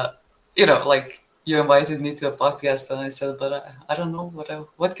 like you invited me to a podcast, and I said, but I don't know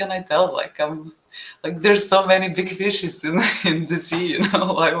what can I tell? Like I'm like there's so many big fishes in the sea,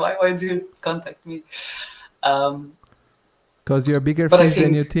 why do you contact me? Because you're a bigger But fish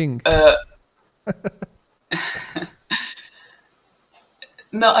than you think.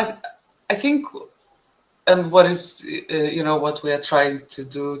 No, I think, and what is what we are trying to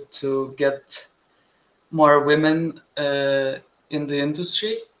do to get more women in the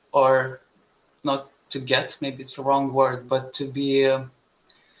industry, or not to get, maybe it's the wrong word, but to be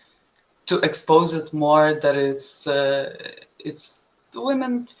to expose it more that it's the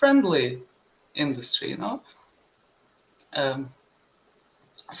women friendly industry,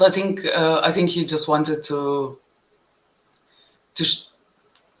 so I think he just wanted to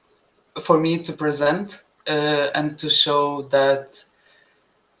for me to present and to show that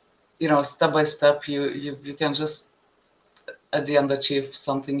step by step you can just at the end achieve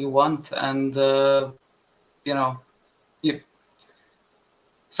something you want, and you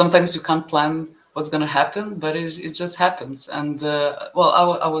sometimes you can't plan what's going to happen, but it just happens. And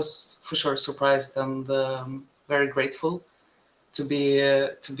well, I was for sure surprised and very grateful to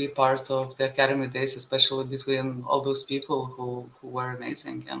be part of the Academy Days, especially between all those people who were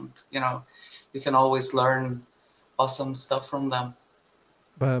amazing, and you can always learn awesome stuff from them.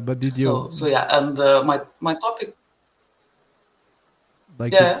 But did you so yeah, and my topic,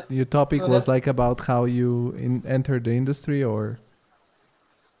 like yeah, your topic was like about how you entered the industry, or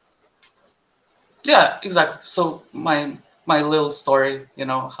yeah, exactly. So my little story,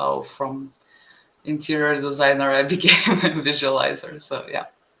 how from interior designer, I became a visualizer. So yeah.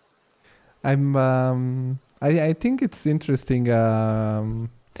 I think it's interesting, and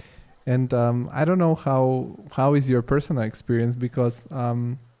I don't know how is your personal experience, because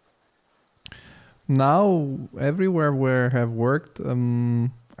now everywhere where I have worked,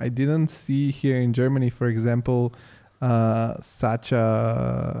 I didn't see here in Germany, for example, such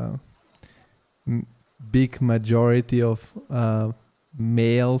a big majority of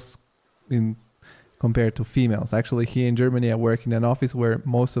males in compared to females. Actually, here in Germany, I work in an office where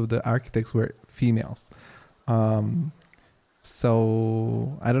most of the architects were females.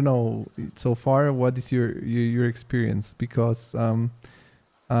 So I don't know. So far, what is your experience? Because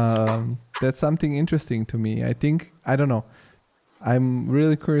that's something interesting to me. I think, I don't know. I'm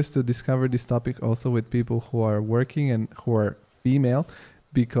really curious to discover this topic also with people who are working and who are female,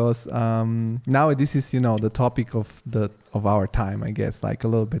 because now this is the topic of our time, I guess, like a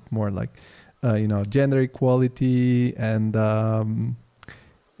little bit more like gender equality and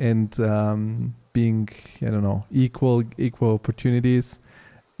being, I don't know, equal opportunities.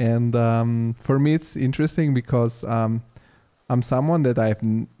 And for me, it's interesting because I'm someone that I've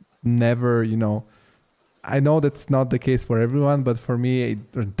never, I know that's not the case for everyone, but for me,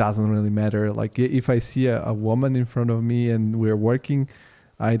 it doesn't really matter. Like if I see a woman in front of me and we're working,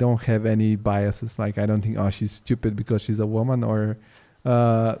 I don't have any biases. Like I don't think, oh, she's stupid because she's a woman, or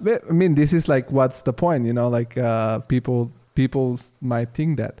I mean, this is like, what's the point? Like people might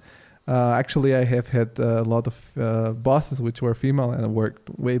think that. Actually, I have had a lot of bosses which were female and worked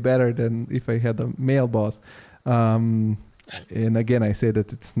way better than if I had a male boss. And again, I say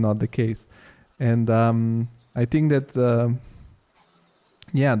that it's not the case. And I think that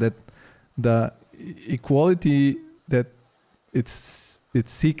that the equality that it's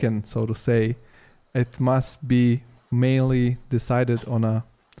seeking, so to say, it must be mainly decided on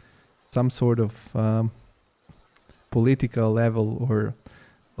some sort of political level, or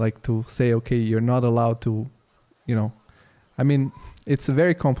like to say, okay, you're not allowed to, I mean, it's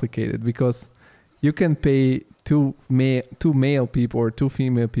very complicated because you can pay two male people or two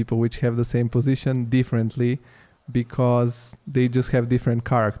female people which have the same position differently because they just have different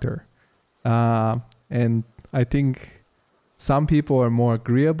character. And I think some people are more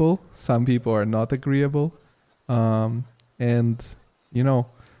agreeable, some people are not agreeable. And,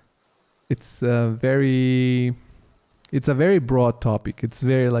 it's a very broad topic. It's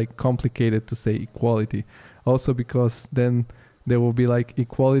very like complicated to say equality. Also because then there will be like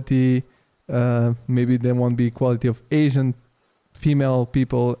equality, maybe there won't be equality of Asian female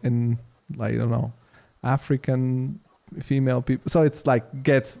people and, like, I don't know, African female people. So it's like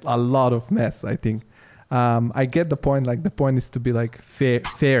gets a lot of mess, I think. I get the point. Like the point is to be like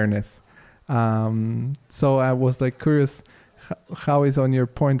fairness. So I was like curious, how is on your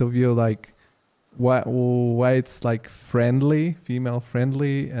point of view, like why it's like friendly, female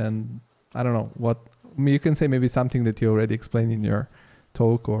friendly, and I don't know what. I mean, you can say maybe something that you already explained in your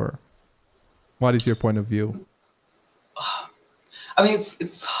talk, or what is your point of view? I mean,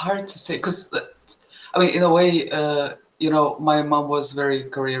 it's hard to say because, I mean, in a way, my mom was very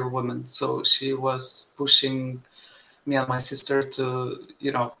career woman, so she was pushing me and my sister to,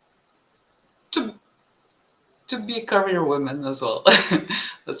 to be career women as well.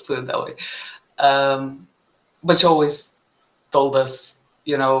 Let's put it that way. But she always told us,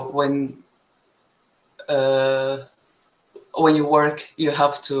 when you work, you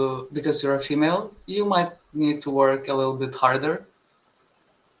have to, because you're a female, you might need to work a little bit harder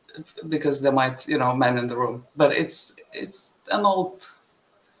because there might, men in the room. But it's an old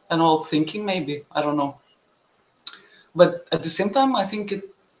thinking, maybe, I don't know. But at the same time, I think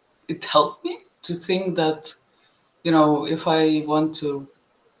it helped me to think that, if I want to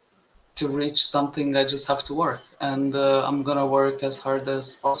reach something, I just have to work, and I'm gonna work as hard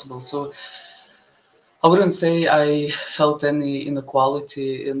as possible. So I wouldn't say I felt any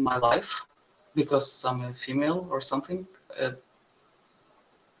inequality in my life because I'm a female or something,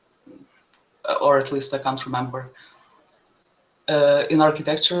 or at least I can't remember. In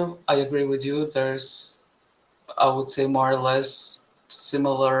architecture, I agree with you. There's, I would say, more or less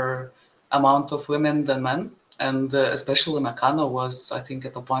similar amount of women than men. And especially Meccano was, I think,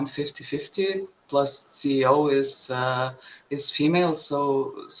 at the point 50-50, plus CEO is female.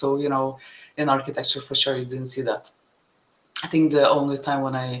 So in architecture, for sure, you didn't see that. I think the only time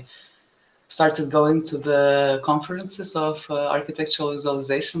when I started going to the conferences of architectural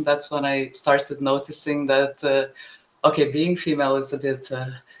visualization, that's when I started noticing that, okay, being female is a bit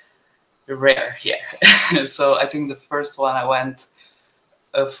rare here. So I think the first one I went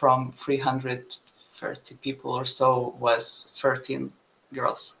from 330 people or so was 13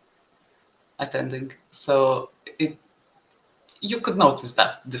 girls. attending. So you could notice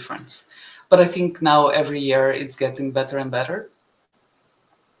that difference. But I think now every year it's getting better and better.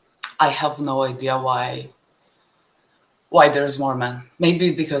 I have no idea why there's more men.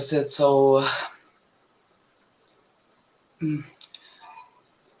 Maybe because it's so...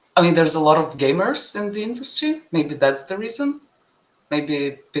 I mean, there's a lot of gamers in the industry. Maybe that's the reason.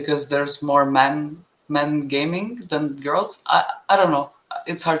 Maybe because there's more men gaming than girls. I don't know.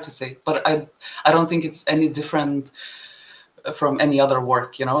 It's hard to say. But I don't think it's any different from any other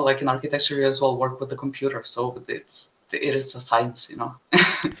work, you know? Like in architecture, you as well work with the computer. So it is a science, you know?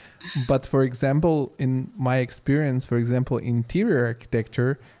 But for example, in my experience, for example, interior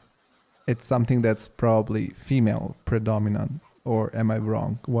architecture, it's something that's probably female predominant. Or am I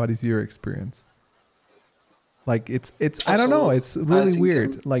wrong? What is your experience? Like it's I don't know, it's really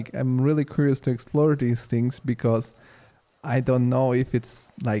weird. Like I'm really curious to explore these things because I don't know if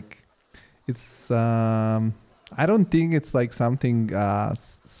it's like it's I don't think it's like something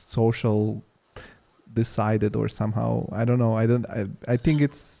social decided or somehow, I don't know. I think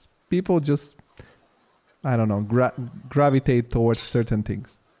it's people just, I don't know, gravitate towards certain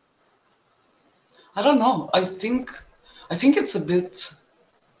things. I don't know. I think it's a bit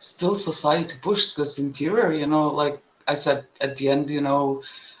still society pushed, because interior, you know, like I said, at the end, you know,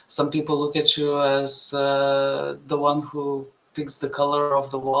 some people look at you as the one who picks the color of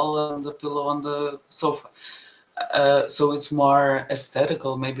the wall and the pillow on the sofa. So it's more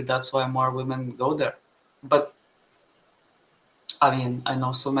aesthetical. Maybe that's why more women go there. But I mean, I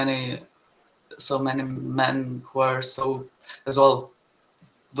know so many men who are so as well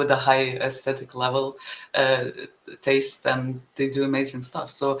with a high aesthetic level taste, and they do amazing stuff.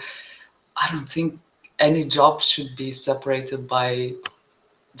 So I don't think any job should be separated by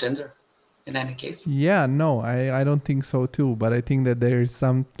gender in any case. Yeah, no, I don't think so too. But I think that there is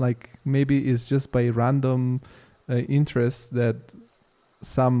some, like, maybe it's just by random interest that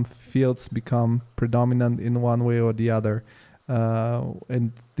some fields become predominant in one way or the other.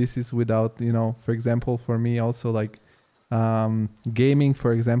 And this is without, you know, for example, for me also, like, gaming,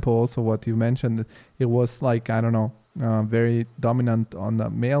 for example, also what you mentioned, it was like, I don't know, very dominant on the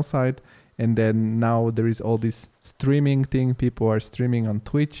male side. And then now there is all this streaming thing. People are streaming on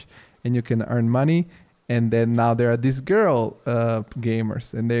Twitch and you can earn money. And then now there are these girl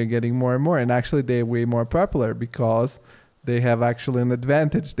gamers, and they're getting more and more. And actually they're way more popular because they have actually an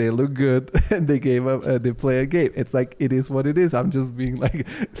advantage. They look good and they they play a game. It's like, it is what it is. I'm just being like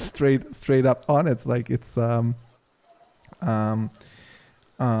straight up honest. Like it's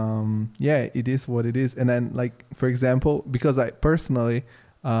yeah, it is what it is. And then, like, for example, because I personally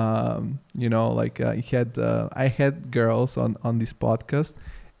you know, like I had girls on this podcast,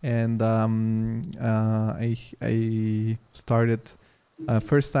 and I started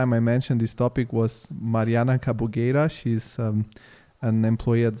first time I mentioned this topic was Mariana Cabugueira. She's an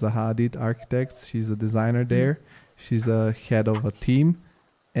employee at Zaha Hadid Architects. She's a designer there. She's a head of a team,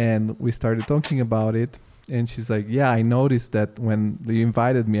 and we started talking about it. And she's like, yeah, I noticed that when you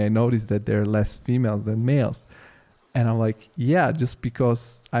invited me, I noticed that there are less females than males. And I'm like, yeah, just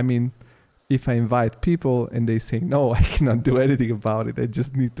because, I mean, if I invite people and they say, no, I cannot do anything about it. I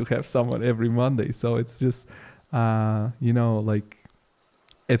just need to have someone every Monday. So it's just, you know, like,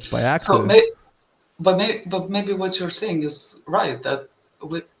 it's by accident. But maybe what you're saying is right, that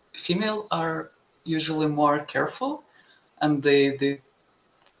female are usually more careful, and they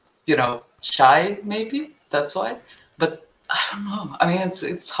you know, shy, maybe that's why. But I don't know. I mean,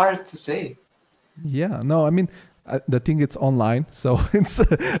 it's hard to say. Yeah, no, I mean, the thing, it's online, so it's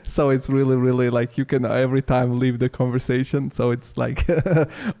really like you can every time leave the conversation. So it's like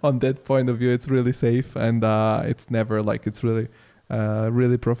on that point of view, it's really safe, and it's never like, it's really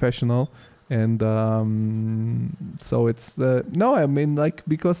really professional. And so it's no, I mean, like,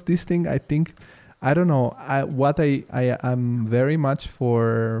 because this thing, I think, I don't know, I'm very much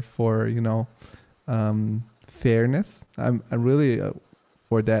for you know, fairness. I'm really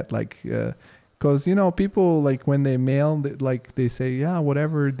for that, like, because you know, people, like, when they mail, like, they say, yeah,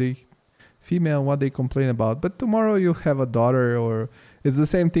 whatever, the female, what they complain about, but tomorrow you have a daughter. Or it's the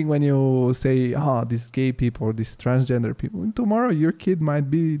same thing when you say, oh, these gay people or these transgender people, and tomorrow your kid might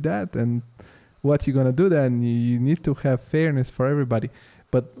be that, and what you gonna do then? You need to have fairness for everybody.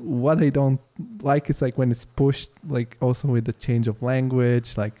 But what I don't like is, like, when it's pushed, like, also with the change of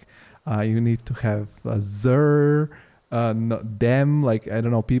language, like, you need to have a not them, like, I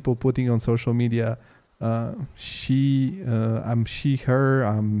don't know, people putting on social media, she, I'm she, her,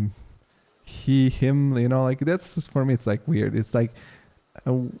 I'm he, him, you know, like, that's, for me, it's like weird. It's like,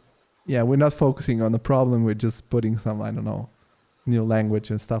 yeah, we're not focusing on the problem. We're just putting some, I don't know, new language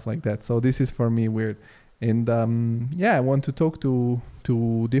and stuff like that. So this is for me weird. And I want to talk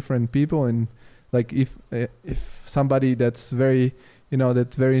to different people, and like if somebody that's very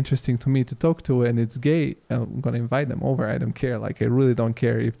that's very interesting to me to talk to and it's gay, I'm gonna invite them over. I don't care. Like I really don't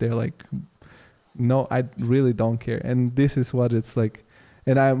care if they're like, no, I really don't care. And this is what it's like.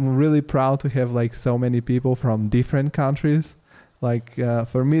 And I'm really proud to have like so many people from different countries. Like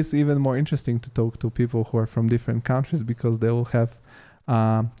for me, it's even more interesting to talk to people who are from different countries because they will have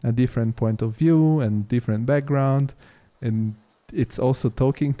a different point of view and different background. And it's also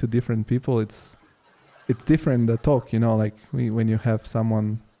talking to different people. It's different the talk, like when you have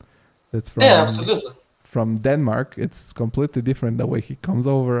someone that's absolutely. from Denmark, it's completely different the way he comes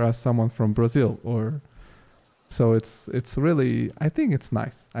over as someone from Brazil. Or so it's really, I think it's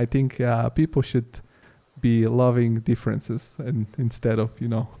nice. I think people should be loving differences and instead of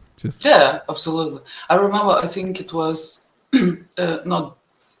just absolutely. I remember, I think it was not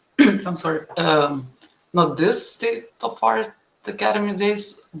I'm sorry, not this State of Art Academy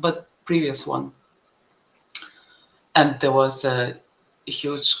days, but previous one. And there was a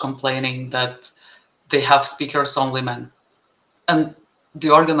huge complaining that they have speakers only men. And the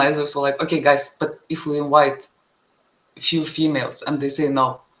organizers were like, okay, guys, but if we invite a few females and they say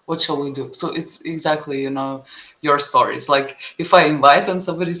no, what shall we do? So it's exactly, your stories. Like if I invite and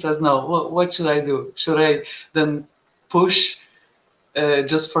somebody says no, what should I do? Should I then push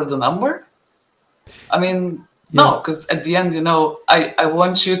just for the number? I mean, no, because at the end, I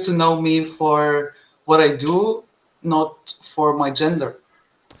want you to know me for what I do, not for my gender,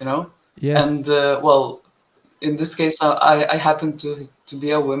 Yes. And well, in this case, I happen to be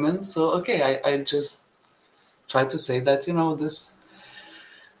a woman, so okay, I just try to say that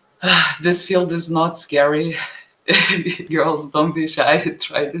this field is not scary. Girls, don't be shy.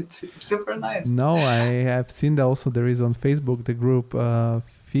 Tried it. It's super nice. No, I have seen that also. There is on Facebook the group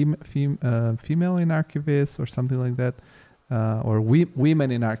female in archivists or something like that, or women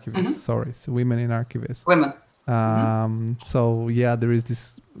in archivists. Mm-hmm. Sorry, so women in archivists. Women. So yeah, there is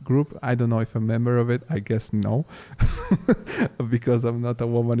this group. I don't know if I'm a member of it. I guess no, because I'm not a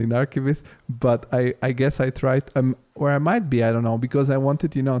woman in archivist. But I guess I tried, or I might be. I don't know, because I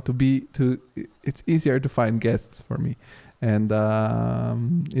wanted it's easier to find guests for me, and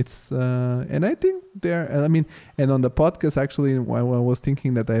it's and I think and on the podcast actually, I was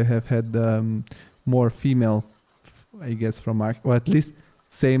thinking that I have had more female, I guess, from at least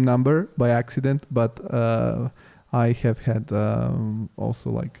same number by accident, but I have had also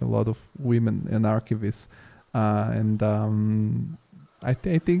like a lot of women and archivists, and I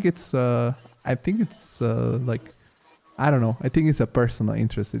think it's like, I don't know. I think it's a personal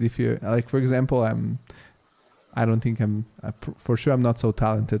interest. If you like, for example, I don't think for sure I'm not so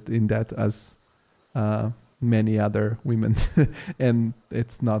talented in that as many other women, and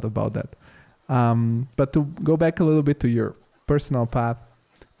it's not about that. But to go back a little bit to your personal path,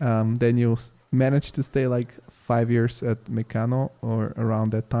 then you managed to stay like 5 years at Meccano or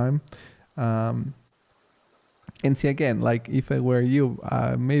around that time. And see, again, like if I were you,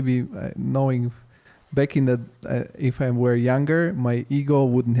 maybe knowing back in the, if I were younger, my ego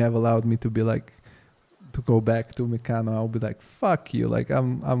wouldn't have allowed me to be like, to go back to Meccano. I'll be like, fuck you. Like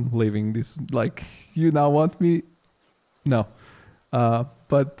I'm leaving this. Like, you now want me? No.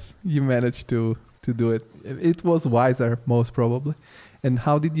 But you managed to do it. It was wiser, most probably. And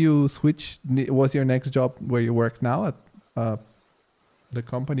how did you switch? Was your next job where you work now at the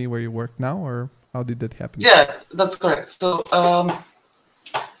company where you work now, or how did that happen? Yeah, that's correct. So,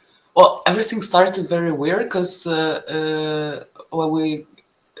 well, everything started very weird because when we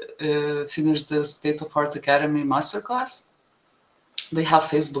finished the State of Art Academy masterclass, they have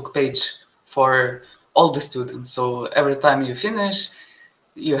Facebook page for all the students. So every time you finish,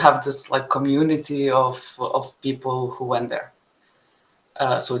 you have this like community of people who went there.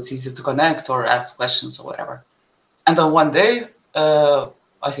 So it's easy to connect or ask questions or whatever. And then one day, I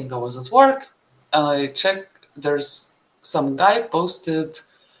think I was at work, and I checked, there's some guy posted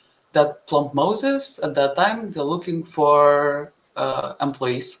that Plump Moses, at that time, they're looking for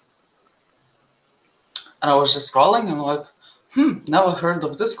employees. And I was just scrolling, and I'm like, never heard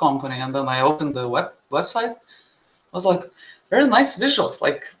of this company. And then I opened the website. I was like, very nice visuals.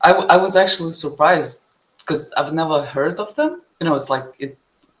 Like, I was actually surprised because I've never heard of them. It's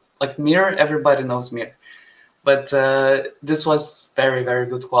like Mir, everybody knows Mir. But this was very, very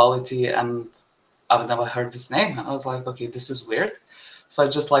good quality, and I've never heard this name. And I was like, okay, this is weird. So I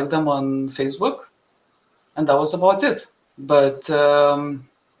just liked them on Facebook, and that was about it. But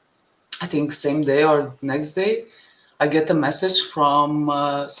I think same day or next day, I get a message from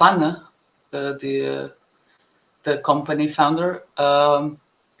Sana, the the company founder.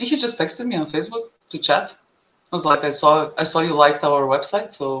 He just texted me on Facebook to chat. I was like, I saw you liked our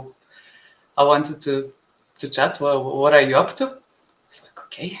website, so I wanted to chat. Well, what are you up to? It's like,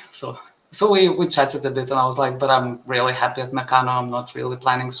 okay. So we chatted a bit, and I was like, but I'm really happy at Meccano. I'm not really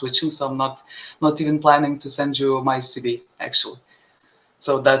planning switching, so I'm not even planning to send you my CV actually.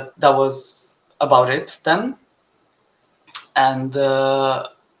 So that was about it then. And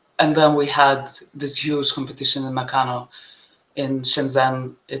then we had this huge competition in Meccano in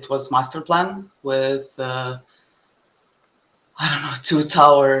Shenzhen. It was master plan with I don't know, 2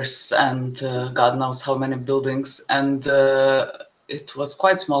 towers and God knows how many buildings. And it was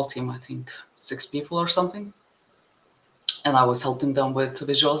quite small team, I think 6 people or something. And I was helping them with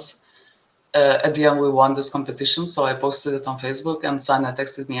visuals. At the end, we won this competition, so I posted it on Facebook, and Sana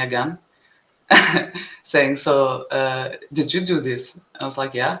texted me again, saying, "So, did you do this?" I was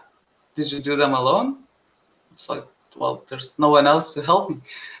like, "Yeah." "Did you do them alone?" It's like, "Well, there's no one else to help me."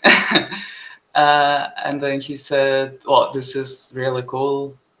 And then he said, "Well, this is really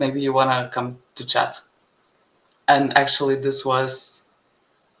cool. Maybe you want to come to chat." And actually, this was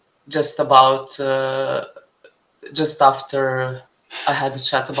just about just after I had a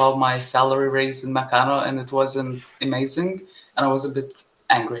chat about my salary raise in Meccano, and it wasn't amazing, and I was a bit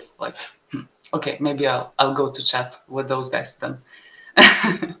angry. Like, okay, maybe I'll go to chat with those guys then.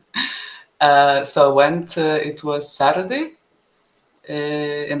 So I went. It was Saturday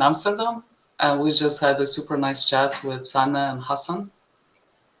in Amsterdam, and we just had a super nice chat with Sana and Hassan.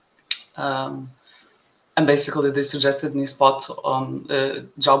 And basically, they suggested me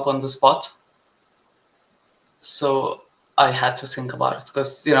job on the spot. So I had to think about it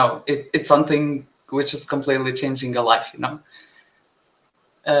because it's something which is completely changing your life.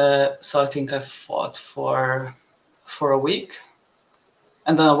 So I think I fought for a week,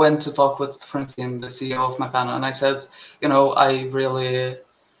 and then I went to talk with Francine, the CEO of Meccano, and I said, I really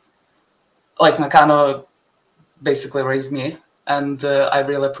like Meccano. Basically raised me, and I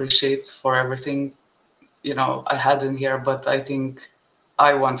really appreciate for everything I had in here, but I think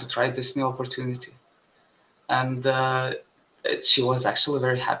I want to try this new opportunity. And she was actually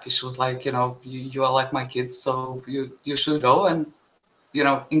very happy. She was like, you are like my kids, so you should go, and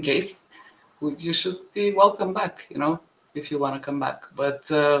in case you should be welcome back, if you want to come back.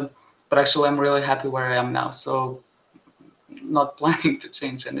 But actually I'm really happy where I am now, so not planning to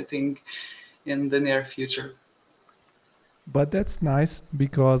change anything in the near future. But that's nice,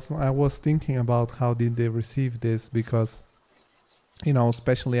 because I was thinking about how did they receive this, because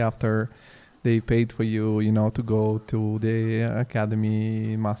especially after they paid for you, to go to the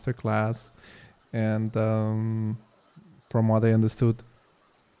academy masterclass, and from what I understood,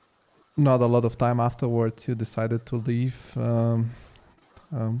 not a lot of time afterwards you decided to leave,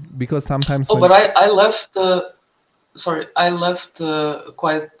 because sometimes. Oh, but I left. Sorry, I left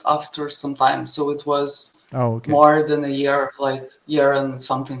quite after some time, so it was more than a year, like year and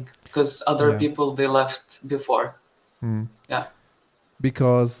something, because other people, they left before. Yeah.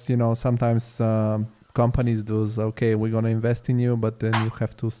 Because sometimes companies do, okay, we're going to invest in you, but then you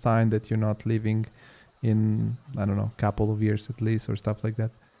have to sign that you're not leaving in, I don't know, a couple of years at least, or stuff like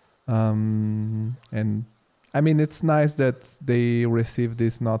that. And I mean, it's nice that they receive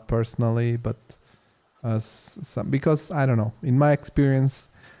this not personally, but because I don't know, in my experience,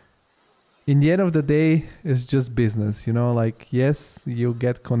 in the end of the day, it's just business, like, yes, you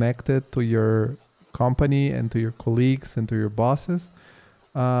get connected to your company and to your colleagues and to your bosses,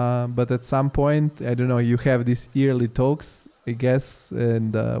 but at some point, I don't know, you have these yearly talks, I guess,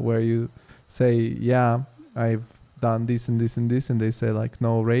 and where you say, yeah, I've done this and this and this, and they say like,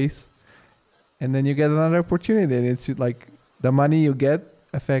 no raise, and then you get another opportunity, and it's like the money you get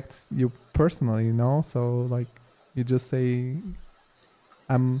affects you personally, so like you just say,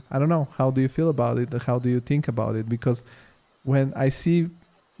 I don't know, how do you feel about it? How do you think about it? Because when I see,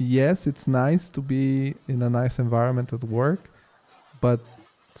 yes, it's nice to be in a nice environment at work, but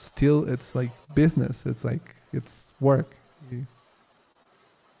still it's like business. It's like, it's work.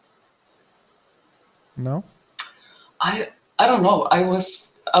 No? I don't know. I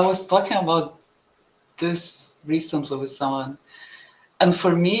was talking about this recently with someone, and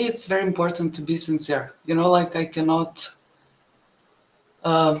for me it's very important to be sincere. Like I cannot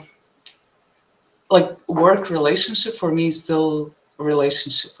like work relationship for me is still a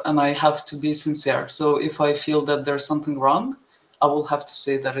relationship, and I have to be sincere. So if I feel that there's something wrong, I will have to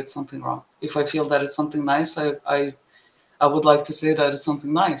say that it's something wrong. If I feel that it's something nice, I would like to say that it's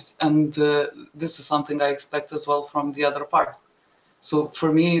something nice, and this is something I expect as well from the other part. So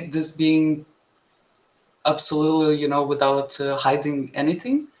for me, this being absolutely, without hiding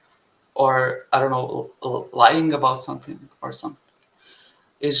anything, or I don't know, lying about something or something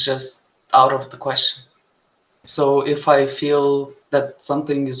is just out of the question. So if I feel that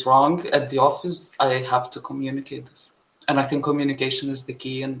something is wrong at the office, I have to communicate this. And I think communication is the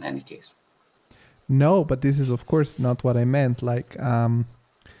key in any case. No, but this is of course not what I meant. Like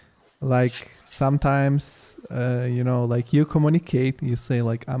sometimes, like you communicate, you say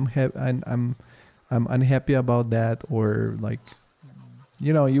like I'm unhappy about that, or like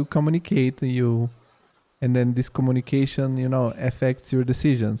you communicate, and then this communication affects your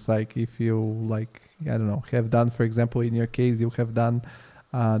decisions. Like if you, like, I don't know, have done, for example, in your case, you have done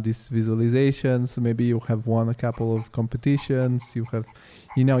these visualizations, maybe you have won a couple of competitions, you have,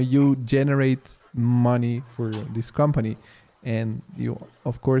 you generate money for this company, and you,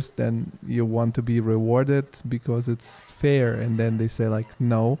 of course, then you want to be rewarded because it's fair, and then they say like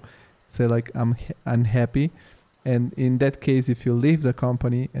no, say like I'm unhappy. And in that case, if you leave the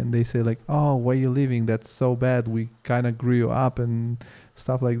company and they say like, oh, why are you leaving, that's so bad, we kind of grew you up and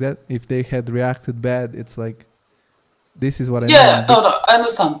stuff like that, if they had reacted bad, it's like, this is what I Yeah, mean. no, I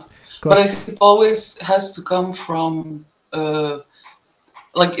understand. But I Because think it always has to come from,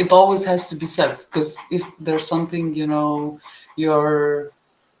 like, it always has to be said. Because if there's something, you're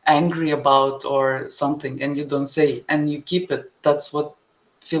angry about or something and you don't say and you keep it, that's what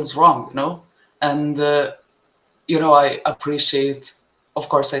feels wrong. And, I appreciate, of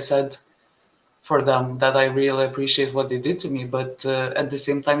course, I said for them that I really appreciate what they did to me. But at the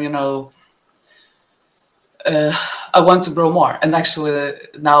same time, I want to grow more. And actually,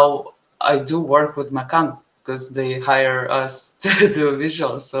 now I do work with Macan because they hire us to do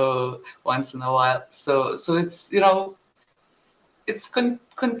visual. So once in a while, so it's it's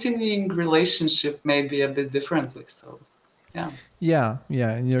continuing relationship, maybe a bit differently. So yeah. yeah,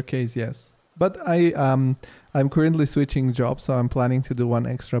 in your case, yes. But I'm currently switching jobs, so I'm planning to do one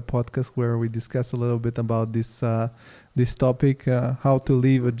extra podcast where we discuss a little bit about this topic, how to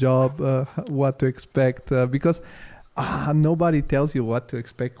leave a job, what to expect, because nobody tells you what to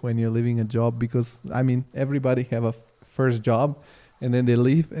expect when you're leaving a job, because I mean everybody have a first job, and then they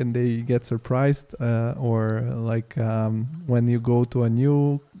leave and they get surprised, or like when you go to a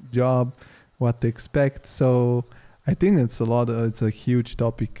new job, what to expect. So I think it's a huge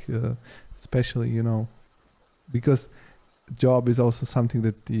topic, especially because job is also something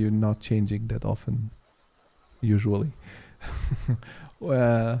that you're not changing that often usually.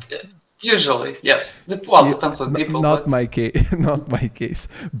 uh, Usually, yes. Well, yeah, depends on people, not but my case, not my case.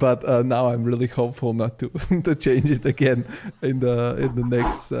 But now I'm really hopeful not to to change it again in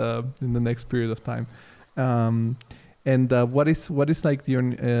the next period of time. Um, and what is like your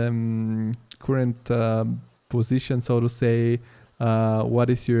current position, so to say? What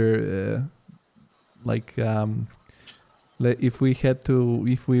is your like? If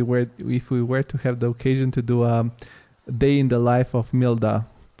we were to have the occasion to do a day in the life of Milda,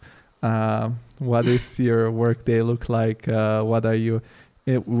 what is your work day look like? What are you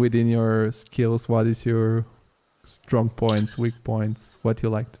within your skills? What is your strong points, weak points? What you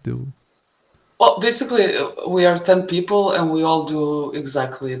like to do? well, basically, we are 10 people and we all do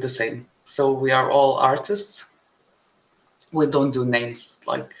exactly the same. So we are all artists. We don't do names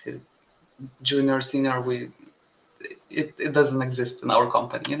like junior, senior. It doesn't exist in our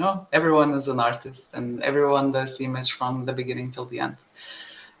company. Everyone is an artist and everyone does image from the beginning till the end.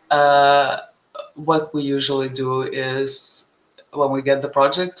 Uh, what we usually do is when we get the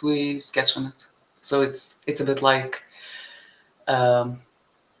project, we sketch on it. So it's a bit like, um,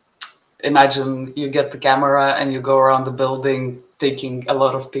 imagine you get the camera and you go around the building taking a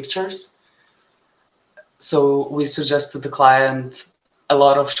lot of pictures. So we suggest to the client a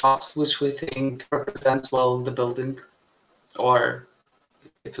lot of shots which we think represents well the building, or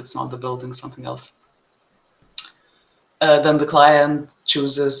if it's not the building, something else. Then the client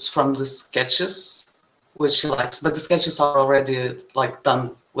chooses from the sketches which he likes, but the sketches are already like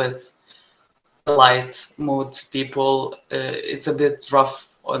done with the light, mood, people. It's a bit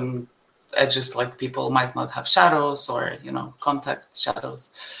rough on edges, like people might not have shadows or contact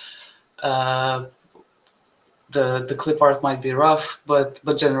shadows. The clip art might be rough, but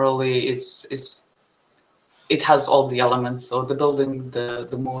generally it has all the elements. So the building,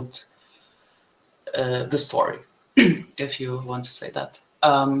 the mood, the story, if you want to say that.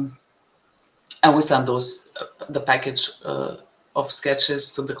 And we send the package of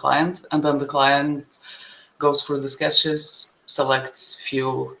sketches to the client, and then the client goes through the sketches, selects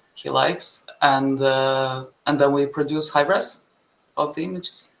few he likes, and then we produce high res of the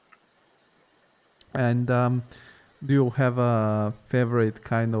images. And do you have a favorite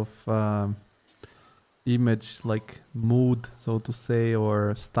kind of image, like mood, so to say,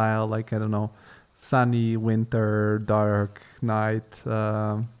 or style, like I don't know, sunny winter, dark night.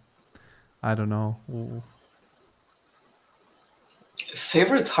 I don't know.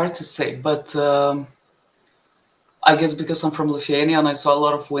 Favorite, hard to say, but I guess because I'm from Lithuania and I saw a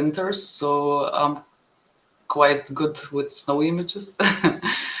lot of winters, so I'm quite good with snow images.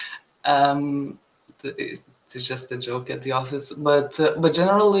 um, it's just a joke at the office, but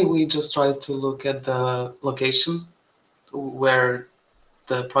generally we just try to look at the location where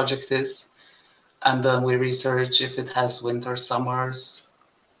the project is, and then we research if it has winter, summers,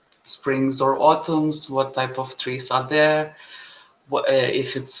 springs, or autumns. What type of trees are there?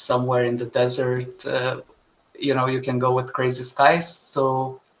 If it's somewhere in the desert, you can go with crazy skies.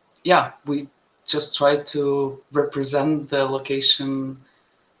 So yeah, we just try to represent the location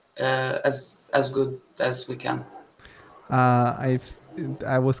as good as we can. I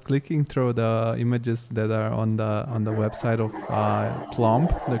was clicking through the images that are on the website of Plumb,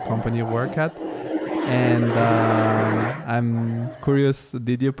 the company you work at, and I'm curious.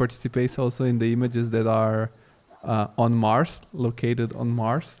 Did you participate also in the images that are on Mars, located on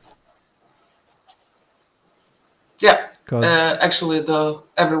Mars? Yeah, actually,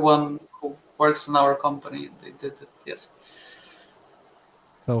 everyone who works in our company, they did it. Yes.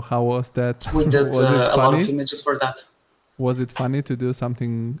 So how was that? We did Was it a lot of funny? images for that. Was it funny to do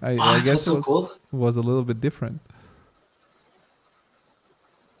something? I It guess was so cool. was a little bit different.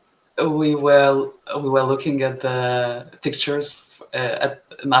 We were looking at the pictures at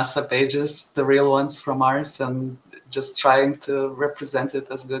NASA pages, the real ones from Mars, and just trying to represent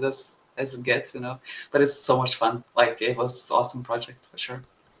it as good as it gets, But it's so much fun. Like, it was awesome project for sure.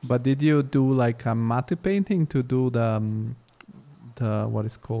 But did you do like a matte painting to do the what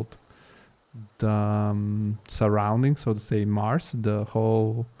is called the surrounding, so to say, Mars, the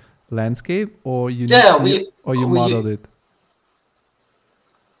whole landscape, or you modeled it?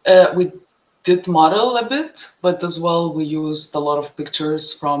 We did model a bit, but as well we used a lot of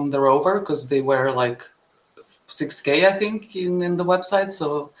pictures from the rover because they were like 6K, I think, in the website.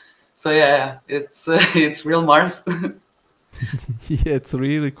 So yeah, it's it's real Mars. Yeah, it's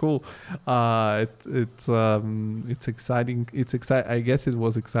really cool. It's exciting. It's exciting. I guess it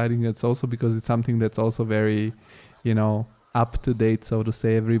was exciting. It's also because it's something that's also very, up to date, so to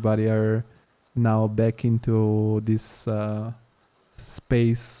say. Everybody are now back into this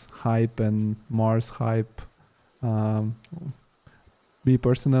space hype and Mars hype. Me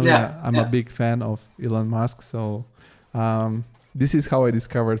personally, Yeah, I'm a big fan of Elon Musk, so this is how I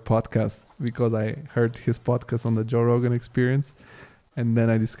discovered podcasts, because I heard his podcast on the Joe Rogan Experience, and then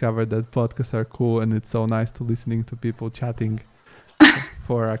I discovered that podcasts are cool, and it's so nice to listening to people chatting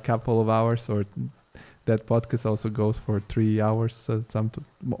for a couple of hours, or that podcast also goes for 3 hours, some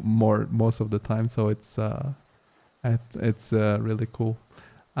more most of the time. So it's really cool.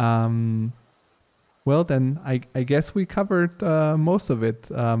 Well, then I guess we covered most of it.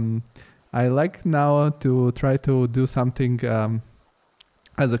 I like now to try to do something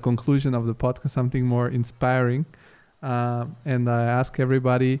as a conclusion of the podcast, something more inspiring. And I ask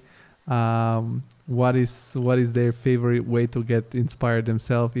everybody what is their favorite way to get inspired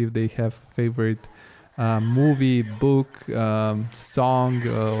themselves, if they have favorite movie, book, song,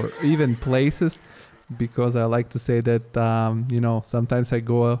 or even places. Because I like to say that sometimes I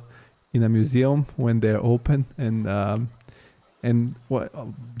go in a museum when they're open, and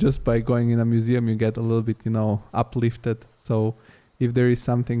just by going in a museum you get a little bit uplifted. So if there is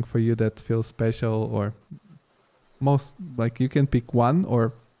something for you that feels special, or most, like, you can pick one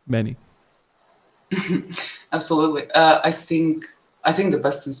or many. Absolutely. I think the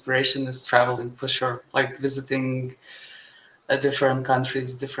best inspiration is traveling, for sure, like visiting different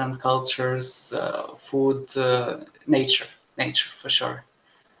countries, different cultures, food, nature for sure.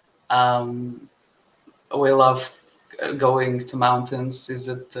 We love going to mountains. Is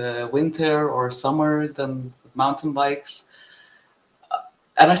it winter or summer? Then mountain bikes.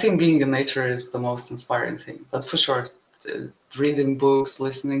 And I think being in nature is the most inspiring thing. But for sure, reading books,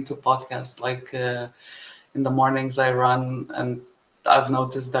 listening to podcasts. Like in the mornings I run, and I've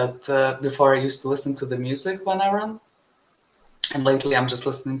noticed that before I used to listen to the music when I run. And lately I'm just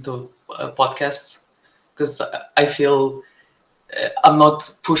listening to podcasts because I feel I'm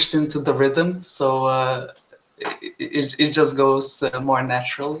not pushed into the rhythm. So it just goes more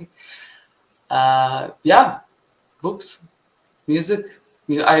naturally. Yeah, books, music.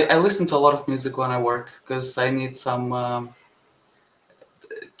 I listen to a lot of music when I work because I need some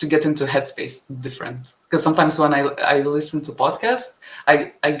to get into headspace different. Because sometimes when I listen to podcasts,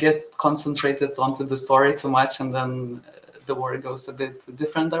 I get concentrated onto the story too much, and then the work goes a bit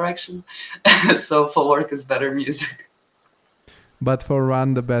different direction. So for work is better music. But for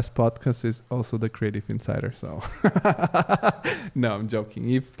Run, the best podcast is also the Creative Insider. So no, I'm joking.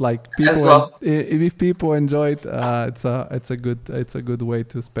 If people, if people enjoy it, it's a good way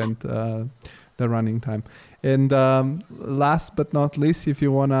to spend the running time. And last but not least, if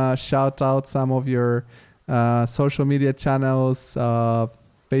you wanna shout out some of your social media channels,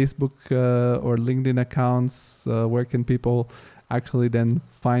 Facebook or LinkedIn accounts, where can people actually then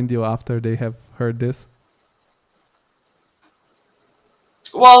find you after they have heard this?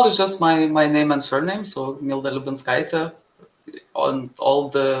 Well, it's just my name and surname, so Milda Liubinskaite on all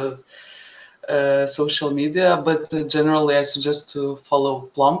the social media. But generally, I suggest to follow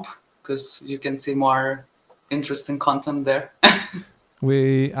Plump because you can see more interesting content there.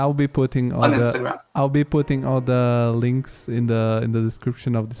 I'll be putting on Instagram. I'll be putting all the links in the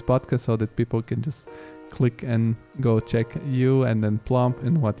description of this podcast so that people can just click and go check you and then Plump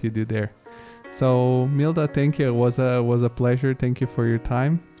and what you do there. So Milda, thank you. It was a pleasure. Thank you for your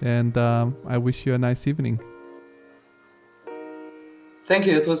time, and I wish you a nice evening. Thank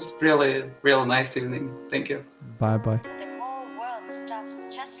you. It was really nice evening. Thank you. Bye. The whole world stops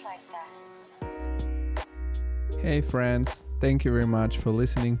just like that. Hey friends, thank you very much for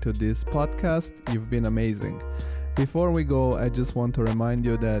listening to this podcast. You've been amazing. Before we go, I just want to remind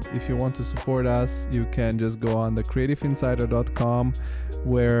you that if you want to support us, you can just go on the creativeinsider.com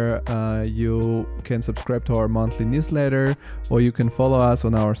where you can subscribe to our monthly newsletter, or you can follow us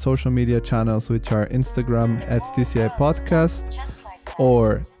on our social media channels, which are Instagram at TCI Podcast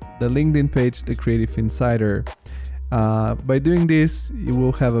or the LinkedIn page, The Creative Insider. By doing this, you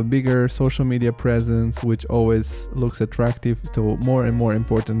will have a bigger social media presence, which always looks attractive to more and more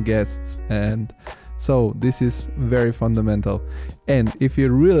important guests. And so this is very fundamental. And if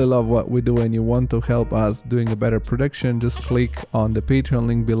you really love what we do and you want to help us doing a better production, just click on the Patreon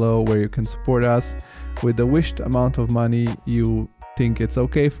link below where you can support us with the wished amount of money you think it's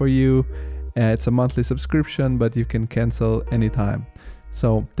okay for you. It's a monthly subscription, but you can cancel anytime.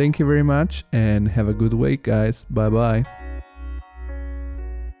 So thank you very much and have a good week, guys. Bye bye.